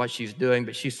doesn't get what she's doing.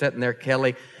 But she's sitting there,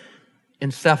 Kelly,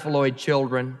 encephaloid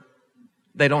children.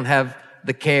 They don't have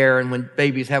the care. And when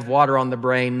babies have water on the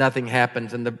brain, nothing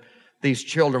happens. And these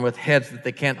children with heads that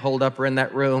they can't hold up are in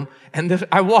that room. And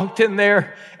I walked in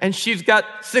there, and she's got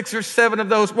 6 or 7 of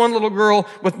those. One little girl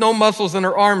with no muscles in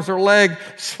her arms or leg,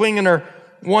 swinging her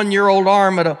 1-year-old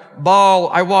arm at a ball.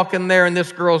 I walk in there, and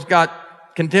this girl's got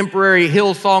contemporary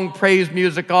Hillsong praise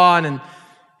music on,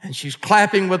 and she's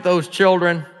clapping with those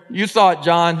children. You saw it,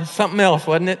 John. It's something else,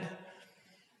 wasn't it?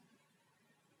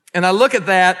 And I look at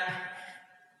that,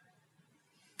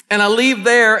 and I leave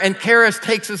there, and Karis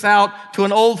takes us out to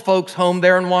an old folks home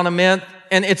there in Wanamint.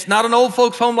 And it's not an old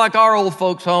folks home like our old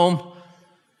folks home.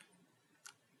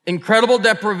 Incredible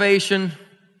deprivation.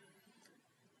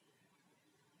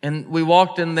 And we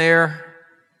walked in there,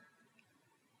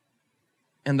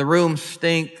 and the rooms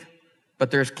stink,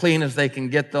 but they're as clean as they can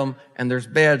get them, and there's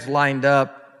beds lined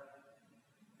up.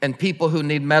 and people who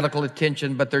need medical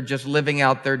attention, but they're just living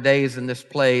out their days in this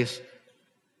place.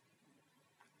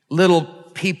 Little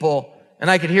people, and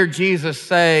I could hear Jesus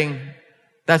saying,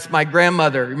 that's my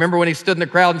grandmother. Remember when he stood in the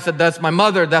crowd and said, that's my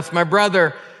mother, that's my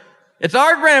brother. It's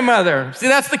our grandmother. See,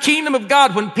 that's the kingdom of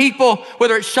God. When people,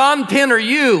 whether it's Sean Penn or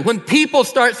you, when people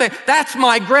start saying, that's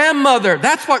my grandmother,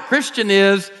 that's what Christian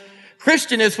is.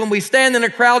 Christian is when we stand in a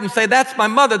crowd and say, that's my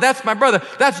mother, that's my brother.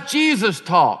 That's Jesus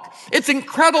talk. It's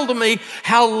incredible to me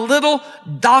how little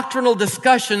doctrinal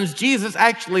discussions Jesus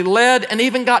actually led and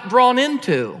even got drawn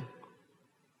into.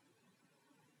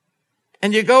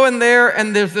 And you go in there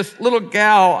and there's this little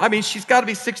gal. I mean, she's got to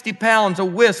be 60 pounds, a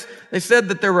wisp. They said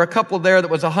that there were a couple there that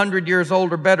was 100 years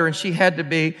old or better, and she had to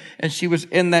be. And she was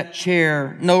in that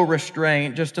chair, no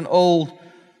restraint, just an old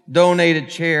donated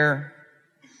chair.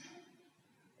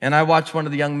 And I watched one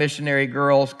of the young missionary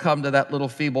girls come to that little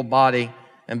feeble body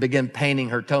and begin painting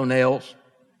her toenails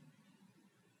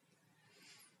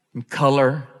in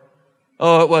color.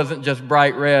 Oh, it wasn't just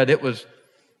bright red. It was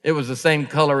the same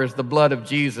color as the blood of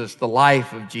Jesus, the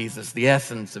life of Jesus, the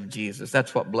essence of Jesus.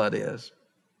 That's what blood is.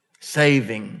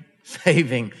 Saving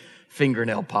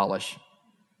fingernail polish.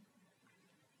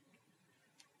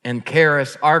 And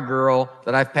Karis, our girl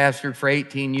that I've pastored for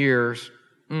 18 years,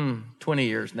 20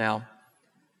 years now.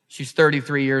 She's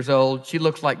 33 years old. She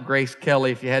looks like Grace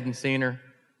Kelly if you hadn't seen her.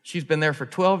 She's been there for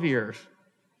 12 years.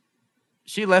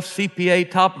 She left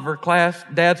CPA, top of her class.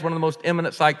 Dad's one of the most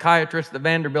eminent psychiatrists that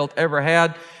Vanderbilt ever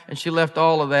had. And she left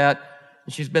all of that.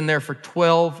 And she's been there for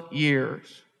 12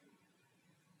 years.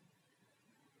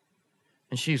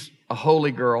 And she's a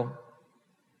holy girl.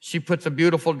 She puts a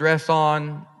beautiful dress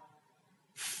on,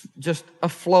 just a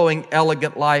flowing,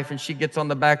 elegant life. And she gets on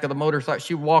the back of the motorcycle.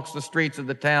 She walks the streets of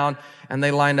the town, and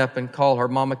they line up and call her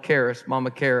Mama Karis,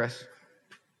 Mama Karis.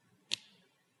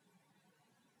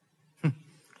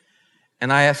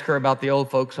 And I ask her about the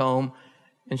old folks' home,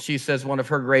 and she says one of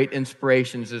her great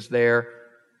inspirations is there.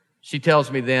 She tells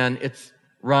me then it's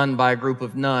run by a group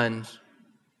of nuns,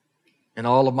 and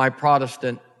all of my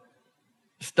Protestant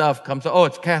stuff comes, oh,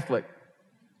 it's Catholic.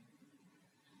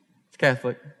 It's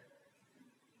Catholic.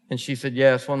 And she said,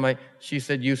 yes, she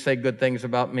said, you say good things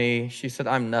about me. She said,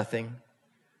 I'm nothing.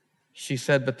 She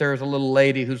said, but there's a little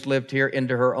lady who's lived here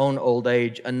into her own old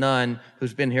age, a nun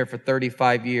who's been here for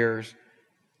 35 years.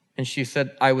 And she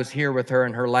said, I was here with her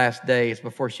in her last days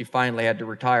before she finally had to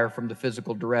retire from the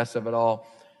physical duress of it all.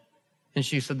 And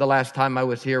she said, the last time I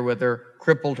was here with her,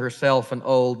 crippled herself and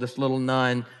old, this little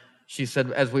nun, she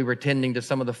said, as we were tending to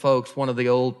some of the folks, one of the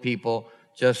old people,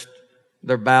 just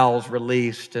their bowels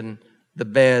released and the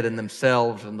bed and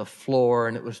themselves and the floor,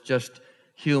 and it was just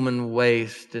human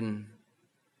waste. And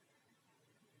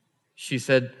she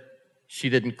said, she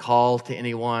didn't call to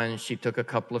anyone. She took a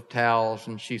couple of towels,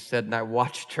 and she said, and I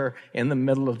watched her in the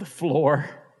middle of the floor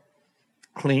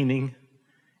cleaning.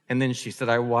 And then she said,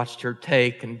 I watched her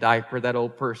take and diaper that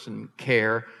old person,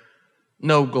 care.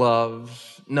 No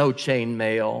gloves, no chain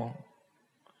mail.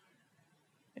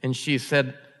 And she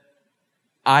said,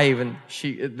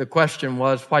 the question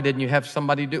was, why didn't you have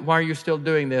somebody why are you still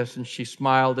doing this? And she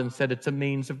smiled and said, it's a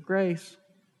means of grace.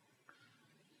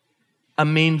 A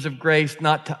means of grace,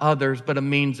 not to others, but a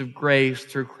means of grace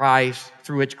through Christ,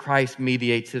 through which Christ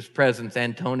mediates his presence,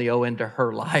 Antonio, into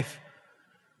her life.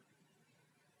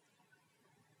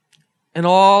 And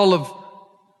all of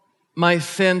my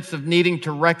sense of needing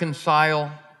to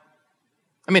reconcile.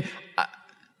 I mean,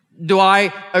 do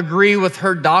I agree with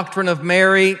her doctrine of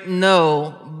Mary?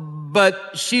 No.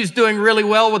 But she's doing really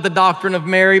well with the doctrine of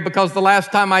Mary, because the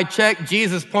last time I checked,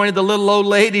 Jesus pointed to little old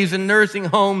ladies in nursing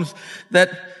homes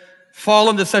that fall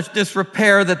into such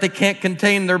disrepair that they can't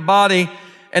contain their body,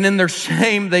 and in their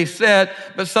shame they sit,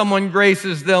 but someone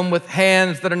graces them with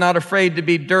hands that are not afraid to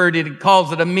be dirtied and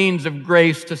calls it a means of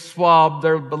grace to swab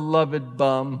their beloved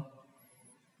bum.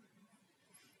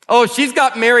 Oh, she's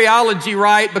got Mariology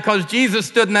right, because Jesus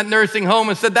stood in that nursing home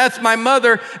and said, that's my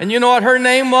mother, and you know what her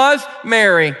name was?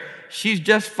 Mary. She's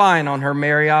just fine on her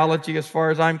Mariology as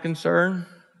far as I'm concerned.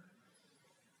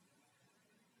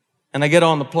 And I get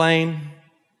on the plane.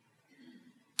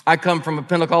 I come from a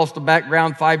Pentecostal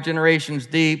background, 5 generations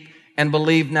deep, and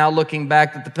believe now, looking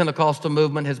back, that the Pentecostal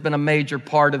movement has been a major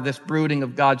part of this brooding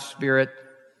of God's Spirit.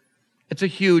 It's a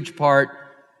huge part.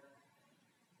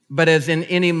 But as in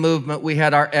any movement, we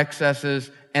had our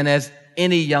excesses, and as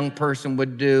any young person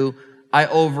would do, I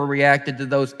overreacted to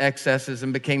those excesses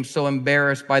and became so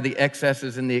embarrassed by the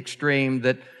excesses in the extreme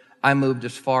that I moved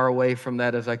as far away from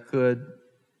that as I could.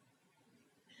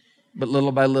 But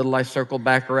little by little, I circled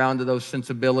back around to those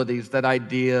sensibilities, that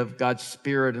idea of God's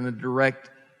Spirit and the direct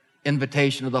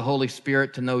invitation of the Holy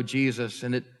Spirit to know Jesus.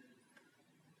 And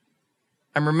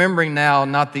I'm remembering now,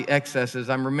 not the excesses,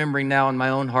 I'm remembering now in my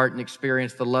own heart and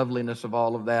experience the loveliness of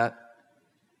all of that.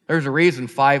 There's a reason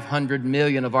 500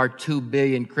 million of our 2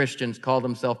 billion Christians call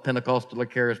themselves Pentecostal or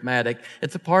charismatic.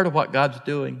 It's a part of what God's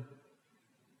doing.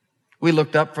 We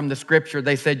looked up from the scripture.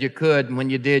 They said you could, and when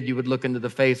you did, you would look into the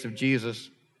face of Jesus,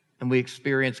 and we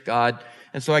experienced God.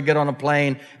 And so I get on a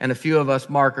plane, and a few of us,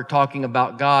 Mark, are talking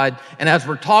about God. And as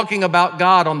we're talking about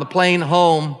God on the plane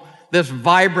home, this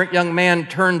vibrant young man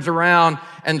turns around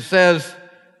and says,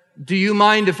 "Do you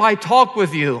mind if I talk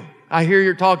with you? I hear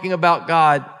you're talking about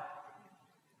God."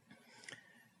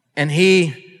 And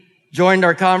he joined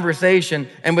our conversation,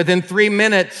 and within 3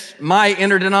 minutes, my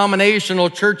interdenominational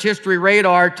church history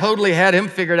radar totally had him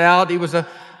figured out. He was a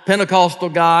Pentecostal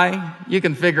guy. You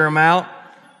can figure him out.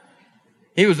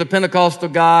 He was a Pentecostal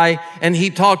guy, and he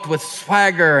talked with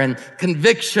swagger and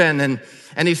conviction,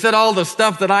 and he said all the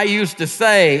stuff that I used to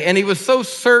say, and he was so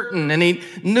certain, and he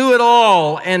knew it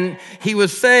all, and he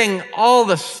was saying all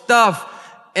the stuff,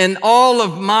 and all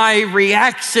of my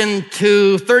reaction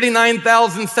to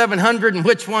 39,700 and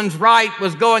which one's right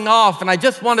was going off, and I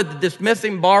just wanted to dismiss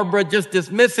him, Barbara, just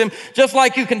dismiss him, just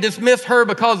like you can dismiss her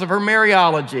because of her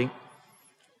Mariology.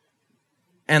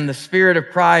 And the Spirit of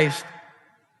Christ,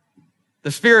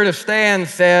 the Spirit of Stan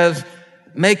says,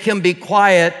 make him be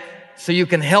quiet so you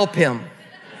can help him.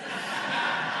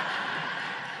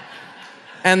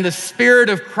 And the Spirit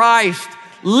of Christ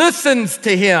listens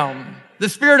to him. The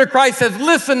Spirit of Christ says,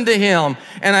 listen to him.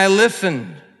 And I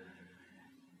listened.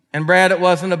 And Brad, it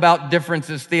wasn't about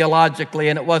differences theologically,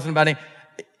 and it wasn't about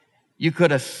you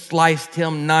could have sliced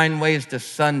him 9 ways to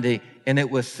Sunday, and it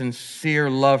was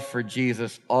sincere love for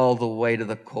Jesus all the way to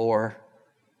the core.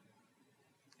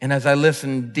 And as I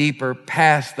listened deeper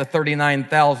past the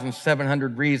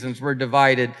 39,700 reasons we're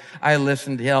divided, I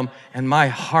listened to him, and my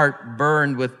heart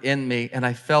burned within me, and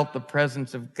I felt the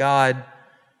presence of God.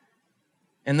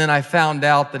 And then I found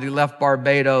out that he left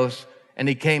Barbados and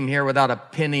he came here without a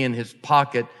penny in his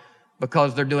pocket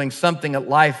because they're doing something at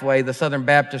Lifeway, the Southern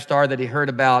Baptist Star, that he heard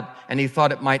about, and he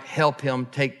thought it might help him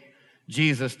take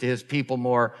Jesus to his people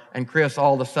more. And Chris,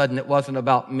 all of a sudden, it wasn't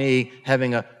about me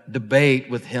having a debate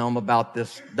with him about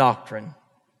this doctrine.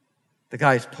 The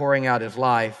guy's pouring out his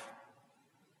life.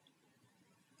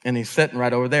 And he's sitting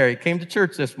right over there. He came to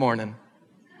church this morning.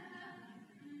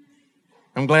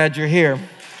 I'm glad you're here.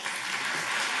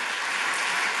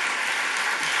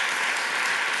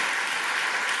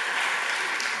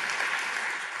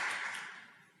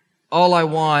 All I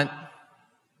want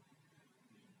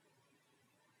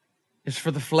is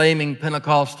for the flaming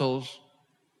Pentecostals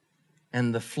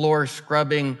and the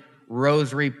floor-scrubbing,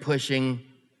 rosary-pushing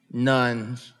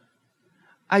nuns.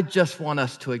 I just want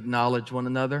us to acknowledge one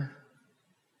another.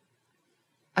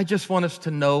 I just want us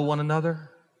to know one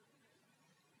another.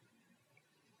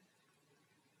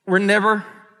 We're never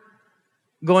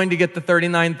going to get the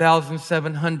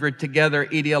 39,700 together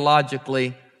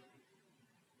ideologically.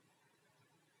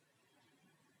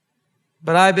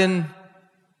 But I've been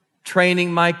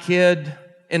training my kid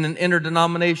in an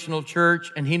interdenominational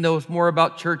church, and he knows more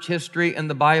about church history and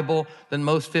the Bible than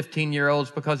most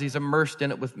 15-year-olds because he's immersed in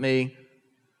it with me.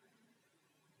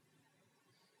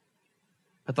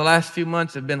 But the last few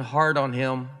months have been hard on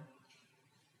him.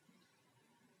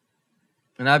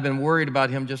 And I've been worried about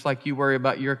him just like you worry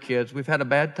about your kids. We've had a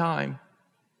bad time.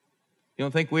 You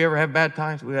don't think we ever have bad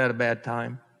times? We've had a bad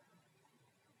time.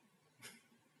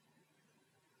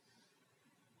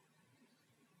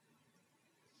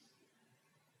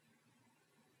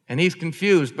 And he's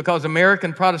confused because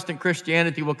American Protestant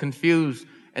Christianity will confuse.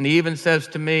 And he even says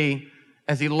to me,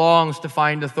 as he longs to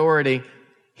find authority,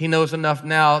 he knows enough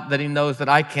now that he knows that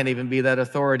I can't even be that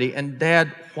authority. And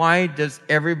Dad, why does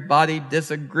everybody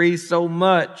disagree so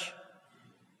much?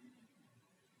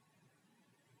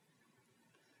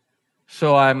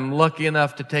 So I'm lucky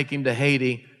enough to take him to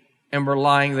Haiti, and we're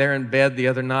lying there in bed the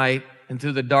other night, and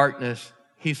through the darkness,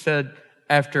 he said,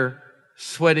 after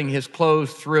sweating his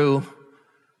clothes through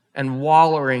and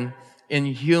wallowing in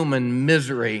human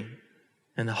misery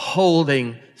and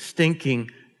holding,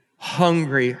 stinking,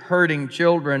 hungry, hurting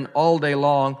children all day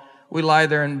long, we lie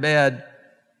there in bed.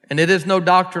 And it is no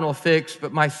doctrinal fix,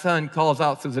 but my son calls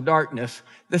out through the darkness,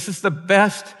 "This is the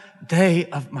best day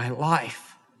of my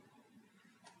life."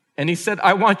 And he said,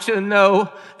 "I want you to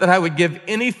know that I would give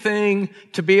anything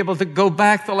to be able to go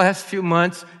back the last few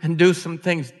months and do some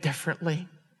things differently."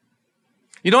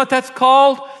 You know what that's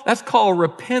called? That's called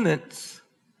repentance.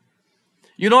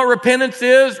 You know what repentance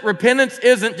is? Repentance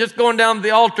isn't just going down to the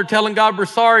altar telling God we're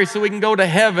sorry so we can go to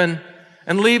heaven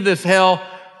and leave this hell.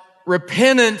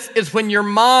 Repentance is when your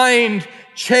mind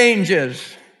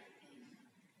changes.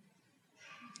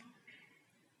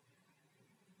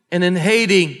 And in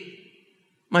Haiti,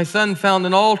 my son found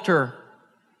an altar,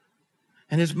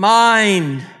 and his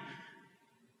mind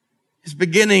is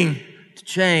beginning to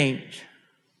change.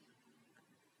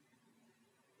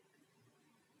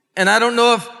 And I don't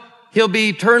know if he'll be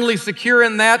eternally secure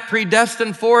in that,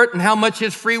 predestined for it, and how much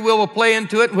his free will play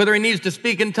into it, and whether he needs to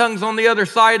speak in tongues on the other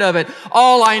side of it.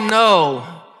 All I know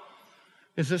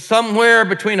is that somewhere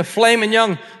between a flaming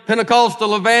young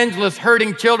Pentecostal evangelist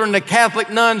herding children and a Catholic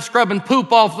nun scrubbing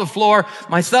poop off the floor,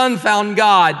 my son found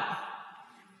God.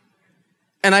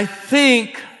 And I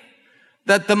think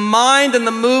that the mind and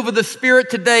the move of the Spirit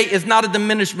today is not a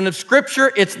diminishment of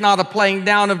Scripture. It's not a playing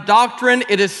down of doctrine.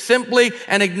 It is simply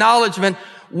an acknowledgement.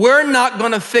 We're not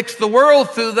going to fix the world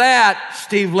through that,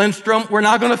 Steve Lindstrom. We're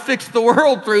not going to fix the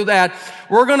world through that.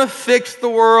 We're going to fix the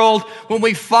world when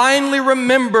we finally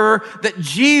remember that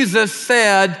Jesus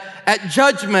said at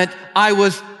judgment, I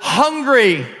was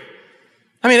hungry.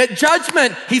 At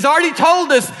judgment, he's already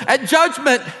told us at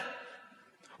judgment,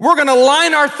 we're going to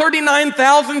line our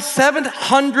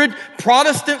 39,700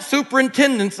 Protestant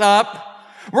superintendents up.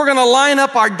 We're going to line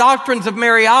up our doctrines of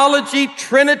Mariology,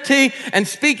 Trinity, and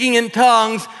speaking in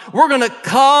tongues. We're going to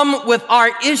come with our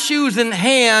issues in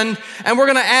hand, and we're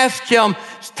going to ask him,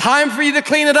 it's time for you to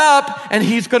clean it up. And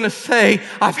he's going to say,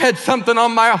 I've had something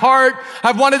on my heart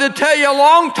I've wanted to tell you a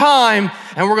long time.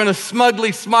 And we're going to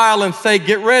smugly smile and say,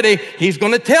 get ready. He's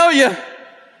going to tell you.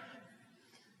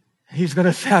 He's going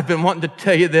to say, I've been wanting to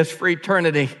tell you this for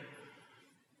eternity.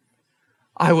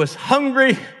 I was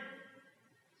hungry,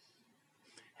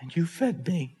 and you fed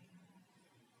me.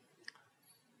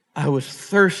 I was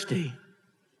thirsty,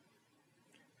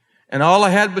 and all I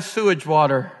had was sewage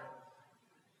water.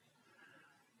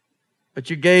 But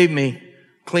you gave me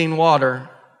clean water.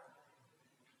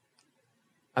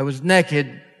 I was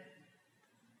naked,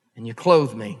 and you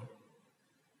clothed me.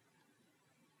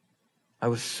 I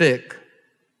was sick,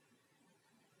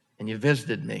 and you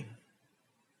visited me.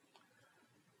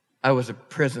 I was in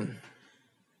prison,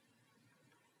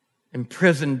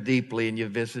 imprisoned deeply, and you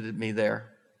visited me there.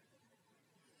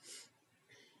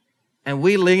 And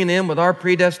we lean in with our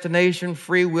predestination,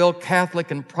 free will, Catholic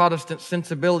and Protestant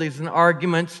sensibilities and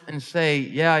arguments and say,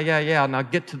 yeah, now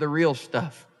get to the real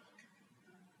stuff.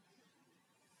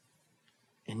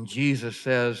 And Jesus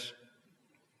says,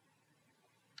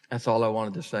 that's all I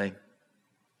wanted to say.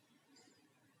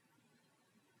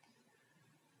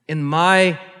 In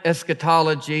my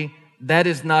eschatology, that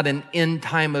is not an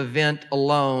end-time event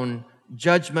alone.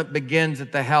 Judgment begins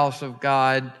at the house of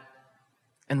God.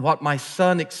 And what my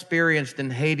son experienced in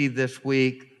Haiti this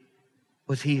week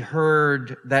was he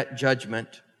heard that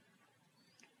judgment.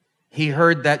 He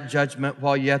heard that judgment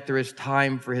while yet there is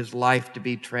time for his life to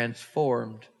be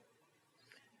transformed.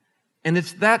 And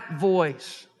it's that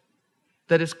voice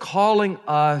that is calling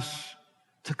us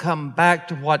to come back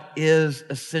to what is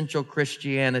essential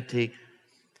Christianity.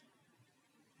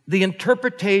 The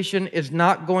interpretation is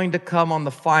not going to come on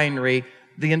the finery.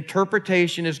 The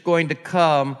interpretation is going to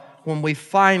come when we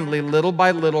finally, little by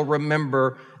little,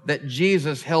 remember that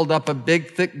Jesus held up a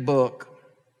big, thick book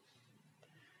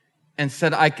and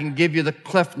said, I can give you the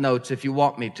cliff notes if you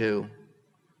want me to,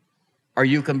 or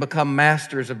you can become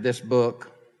masters of this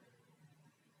book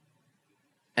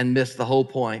and miss the whole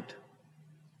point.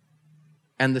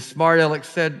 And the smart aleck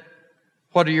said,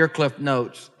 what are your cliff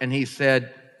notes? And he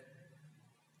said,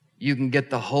 you can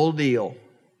get the whole deal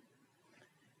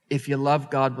if you love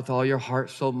God with all your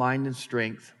heart, soul, mind, and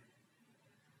strength,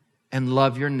 and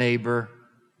love your neighbor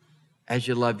as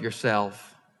you love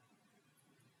yourself.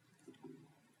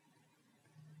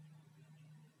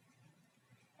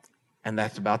 And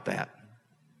that's about that.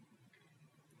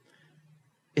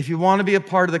 If you want to be a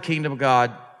part of the kingdom of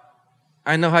God,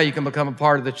 I know how you can become a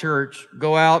part of the church.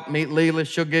 Go out, meet Leela.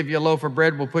 She'll give you a loaf of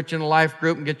bread. We'll put you in a life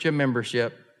group and get you a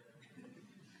membership.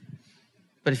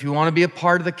 But if you want to be a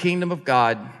part of the kingdom of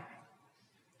God,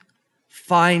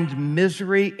 find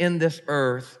misery in this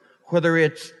earth, whether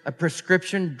it's a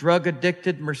prescription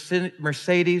drug-addicted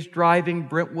Mercedes-driving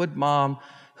Brentwood mom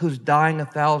who's dying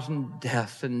 1,000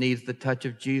 deaths and needs the touch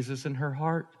of Jesus in her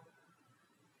heart,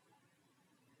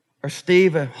 or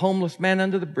Steve, a homeless man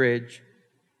under the bridge,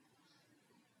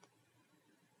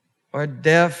 or a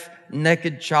deaf,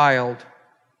 naked child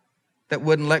that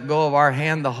wouldn't let go of our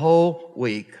hand the whole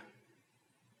week.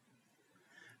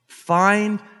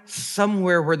 Find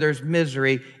somewhere where there's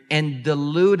misery and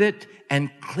dilute it and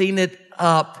clean it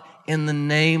up in the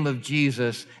name of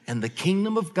Jesus, and the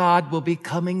kingdom of God will be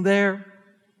coming there.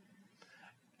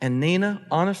 And Nina,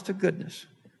 honest to goodness,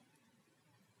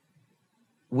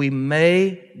 we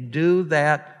may do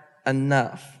that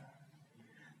enough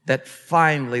that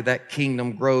finally that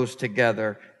kingdom grows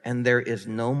together and there is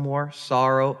no more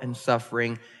sorrow and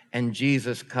suffering. And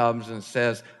Jesus comes and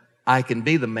says, I can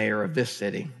be the mayor of this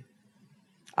city.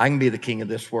 I can be the king of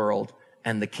this world,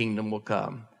 and the kingdom will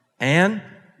come. And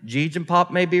Jeej and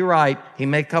Pop may be right. He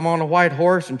may come on a white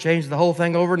horse and change the whole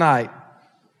thing overnight.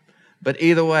 But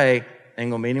either way,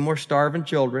 ain't gonna be any more starving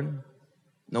children,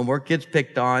 no more kids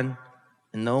picked on,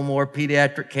 and no more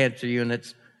pediatric cancer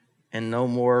units, and no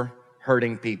more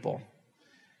hurting people.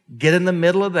 Get in the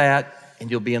middle of that, and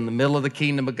you'll be in the middle of the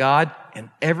kingdom of God, and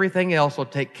everything else will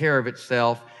take care of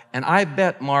itself. And I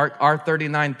bet, Mark, our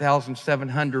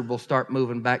 39,700 will start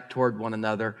moving back toward one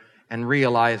another and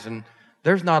realizing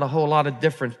there's not a whole lot of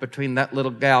difference between that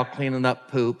little gal cleaning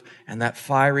up poop and that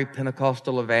fiery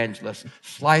Pentecostal evangelist.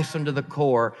 Slice him to the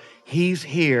core. He's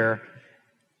here.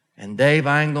 And Dave,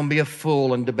 I ain't going to be a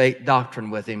fool and debate doctrine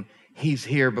with him. He's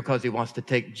here because he wants to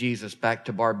take Jesus back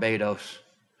to Barbados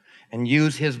and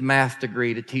use his math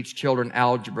degree to teach children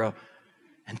algebra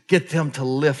and get them to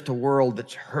lift a world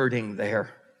that's hurting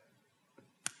there.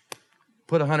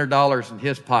 Put $100 in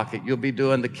his pocket. You'll be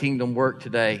doing the kingdom work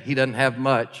today. He doesn't have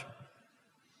much.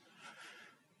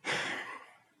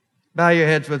 Bow your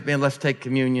heads with me and let's take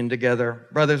communion together.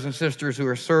 Brothers and sisters who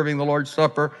are serving the Lord's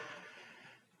Supper,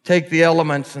 take the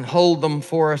elements and hold them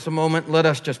for us a moment. Let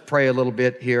us just pray a little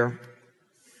bit here.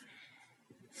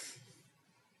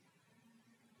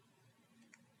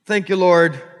 Thank you,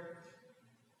 Lord,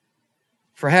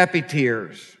 for happy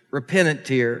tears, repentant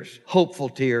tears, hopeful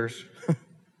tears.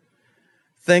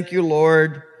 Thank you,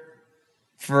 Lord,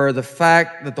 for the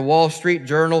fact that the Wall Street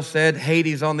Journal said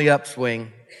Haiti's on the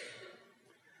upswing.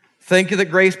 Thank you that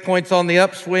Grace Point's on the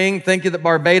upswing. Thank you that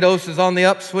Barbados is on the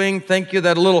upswing. Thank you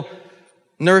that a little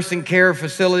nursing care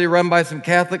facility run by some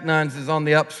Catholic nuns is on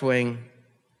the upswing.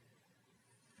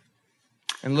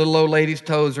 And little old ladies'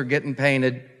 toes are getting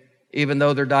painted, even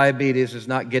though their diabetes is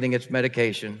not getting its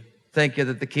medication. Thank you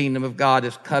that the kingdom of God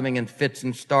is coming in fits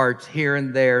and starts here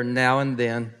and there, now and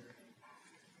then.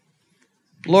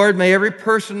 Lord, may every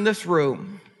person in this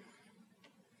room,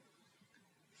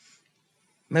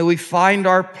 may we find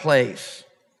our place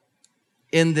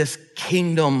in this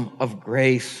kingdom of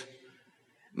grace.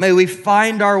 May we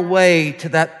find our way to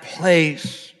that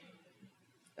place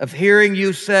of hearing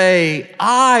you say,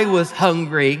 I was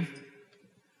hungry.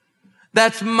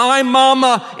 That's my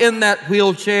mama in that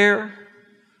wheelchair.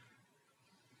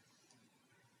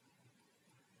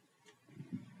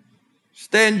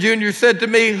 Stan Jr. said to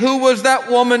me, who was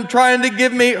that woman trying to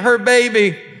give me her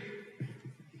baby?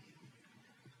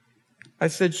 I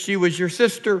said, she was your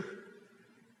sister,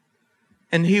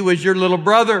 and he was your little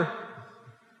brother.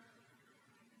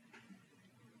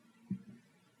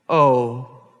 Oh.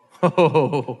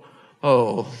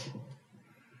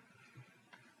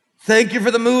 Thank you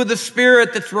for the move of the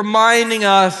Spirit that's reminding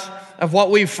us of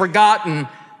what we've forgotten.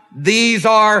 These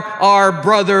are our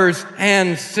brothers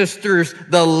and sisters,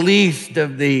 the least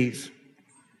of these.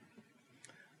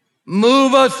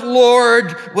 Move us,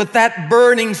 Lord, with that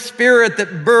burning spirit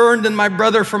that burned in my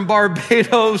brother from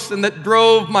Barbados and that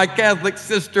drove my Catholic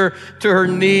sister to her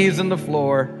knees on the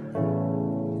floor.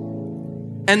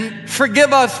 And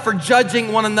forgive us for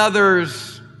judging one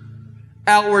another's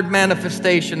outward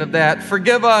manifestation of that.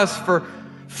 Forgive us for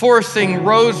forcing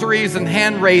rosaries and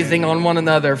hand raising on one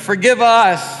another. Forgive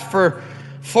us for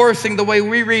forcing the way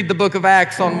we read the book of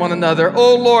Acts on one another.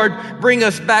 Oh Lord, bring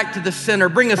us back to the center.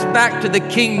 Bring us back to the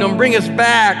kingdom. Bring us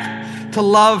back to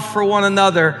love for one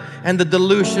another and the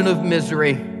dilution of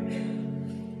misery.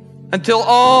 Until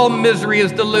all misery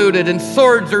is diluted and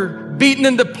swords are beaten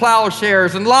into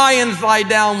plowshares and lions lie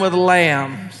down with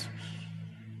lambs.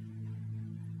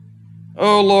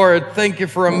 Oh Lord, thank you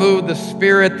for a move of the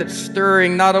Spirit that's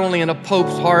stirring not only in a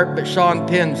Pope's heart, but Sean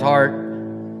Penn's heart.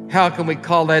 How can we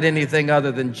call that anything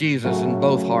other than Jesus in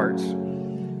both hearts?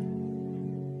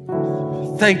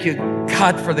 Thank you,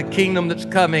 God, for the kingdom that's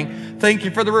coming. Thank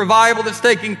you for the revival that's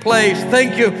taking place.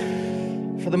 Thank you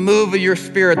for the move of your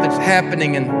Spirit that's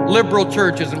happening in liberal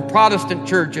churches and Protestant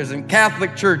churches and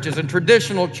Catholic churches and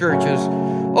traditional churches.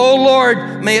 Oh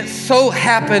Lord, may it so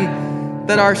happen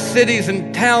that our cities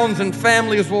and towns and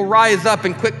families will rise up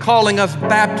and quit calling us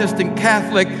Baptist and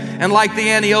Catholic. And like the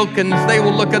Antiochans, they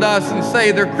will look at us and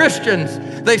say they're Christians.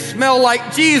 They smell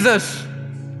like Jesus.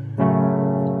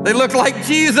 They look like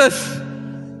Jesus.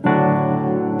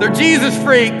 They're Jesus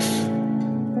freaks.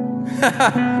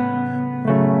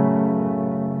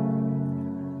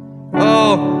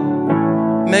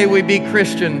 Oh, may we be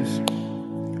Christians.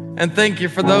 And thank you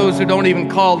for those who don't even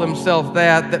call themselves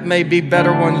that may be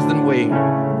better ones than we.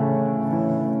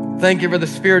 Thank you for the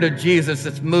Spirit of Jesus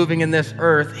that's moving in this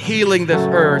earth, healing this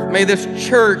earth. May this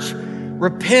church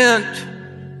repent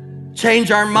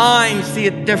Change our minds, see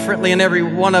it differently, and every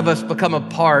one of us become a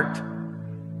part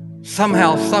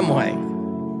somehow, some way.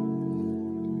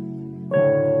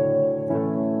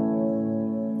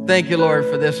 Thank you, Lord,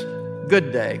 for this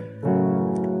good day.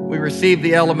 We receive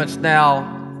the elements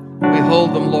now. We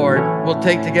hold them, Lord. We'll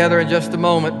take together in just a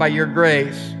moment by your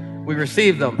grace. We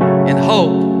receive them in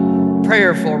hope,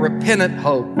 prayerful, repentant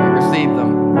hope. We receive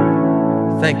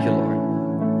them. Thank you,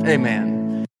 Lord. Amen.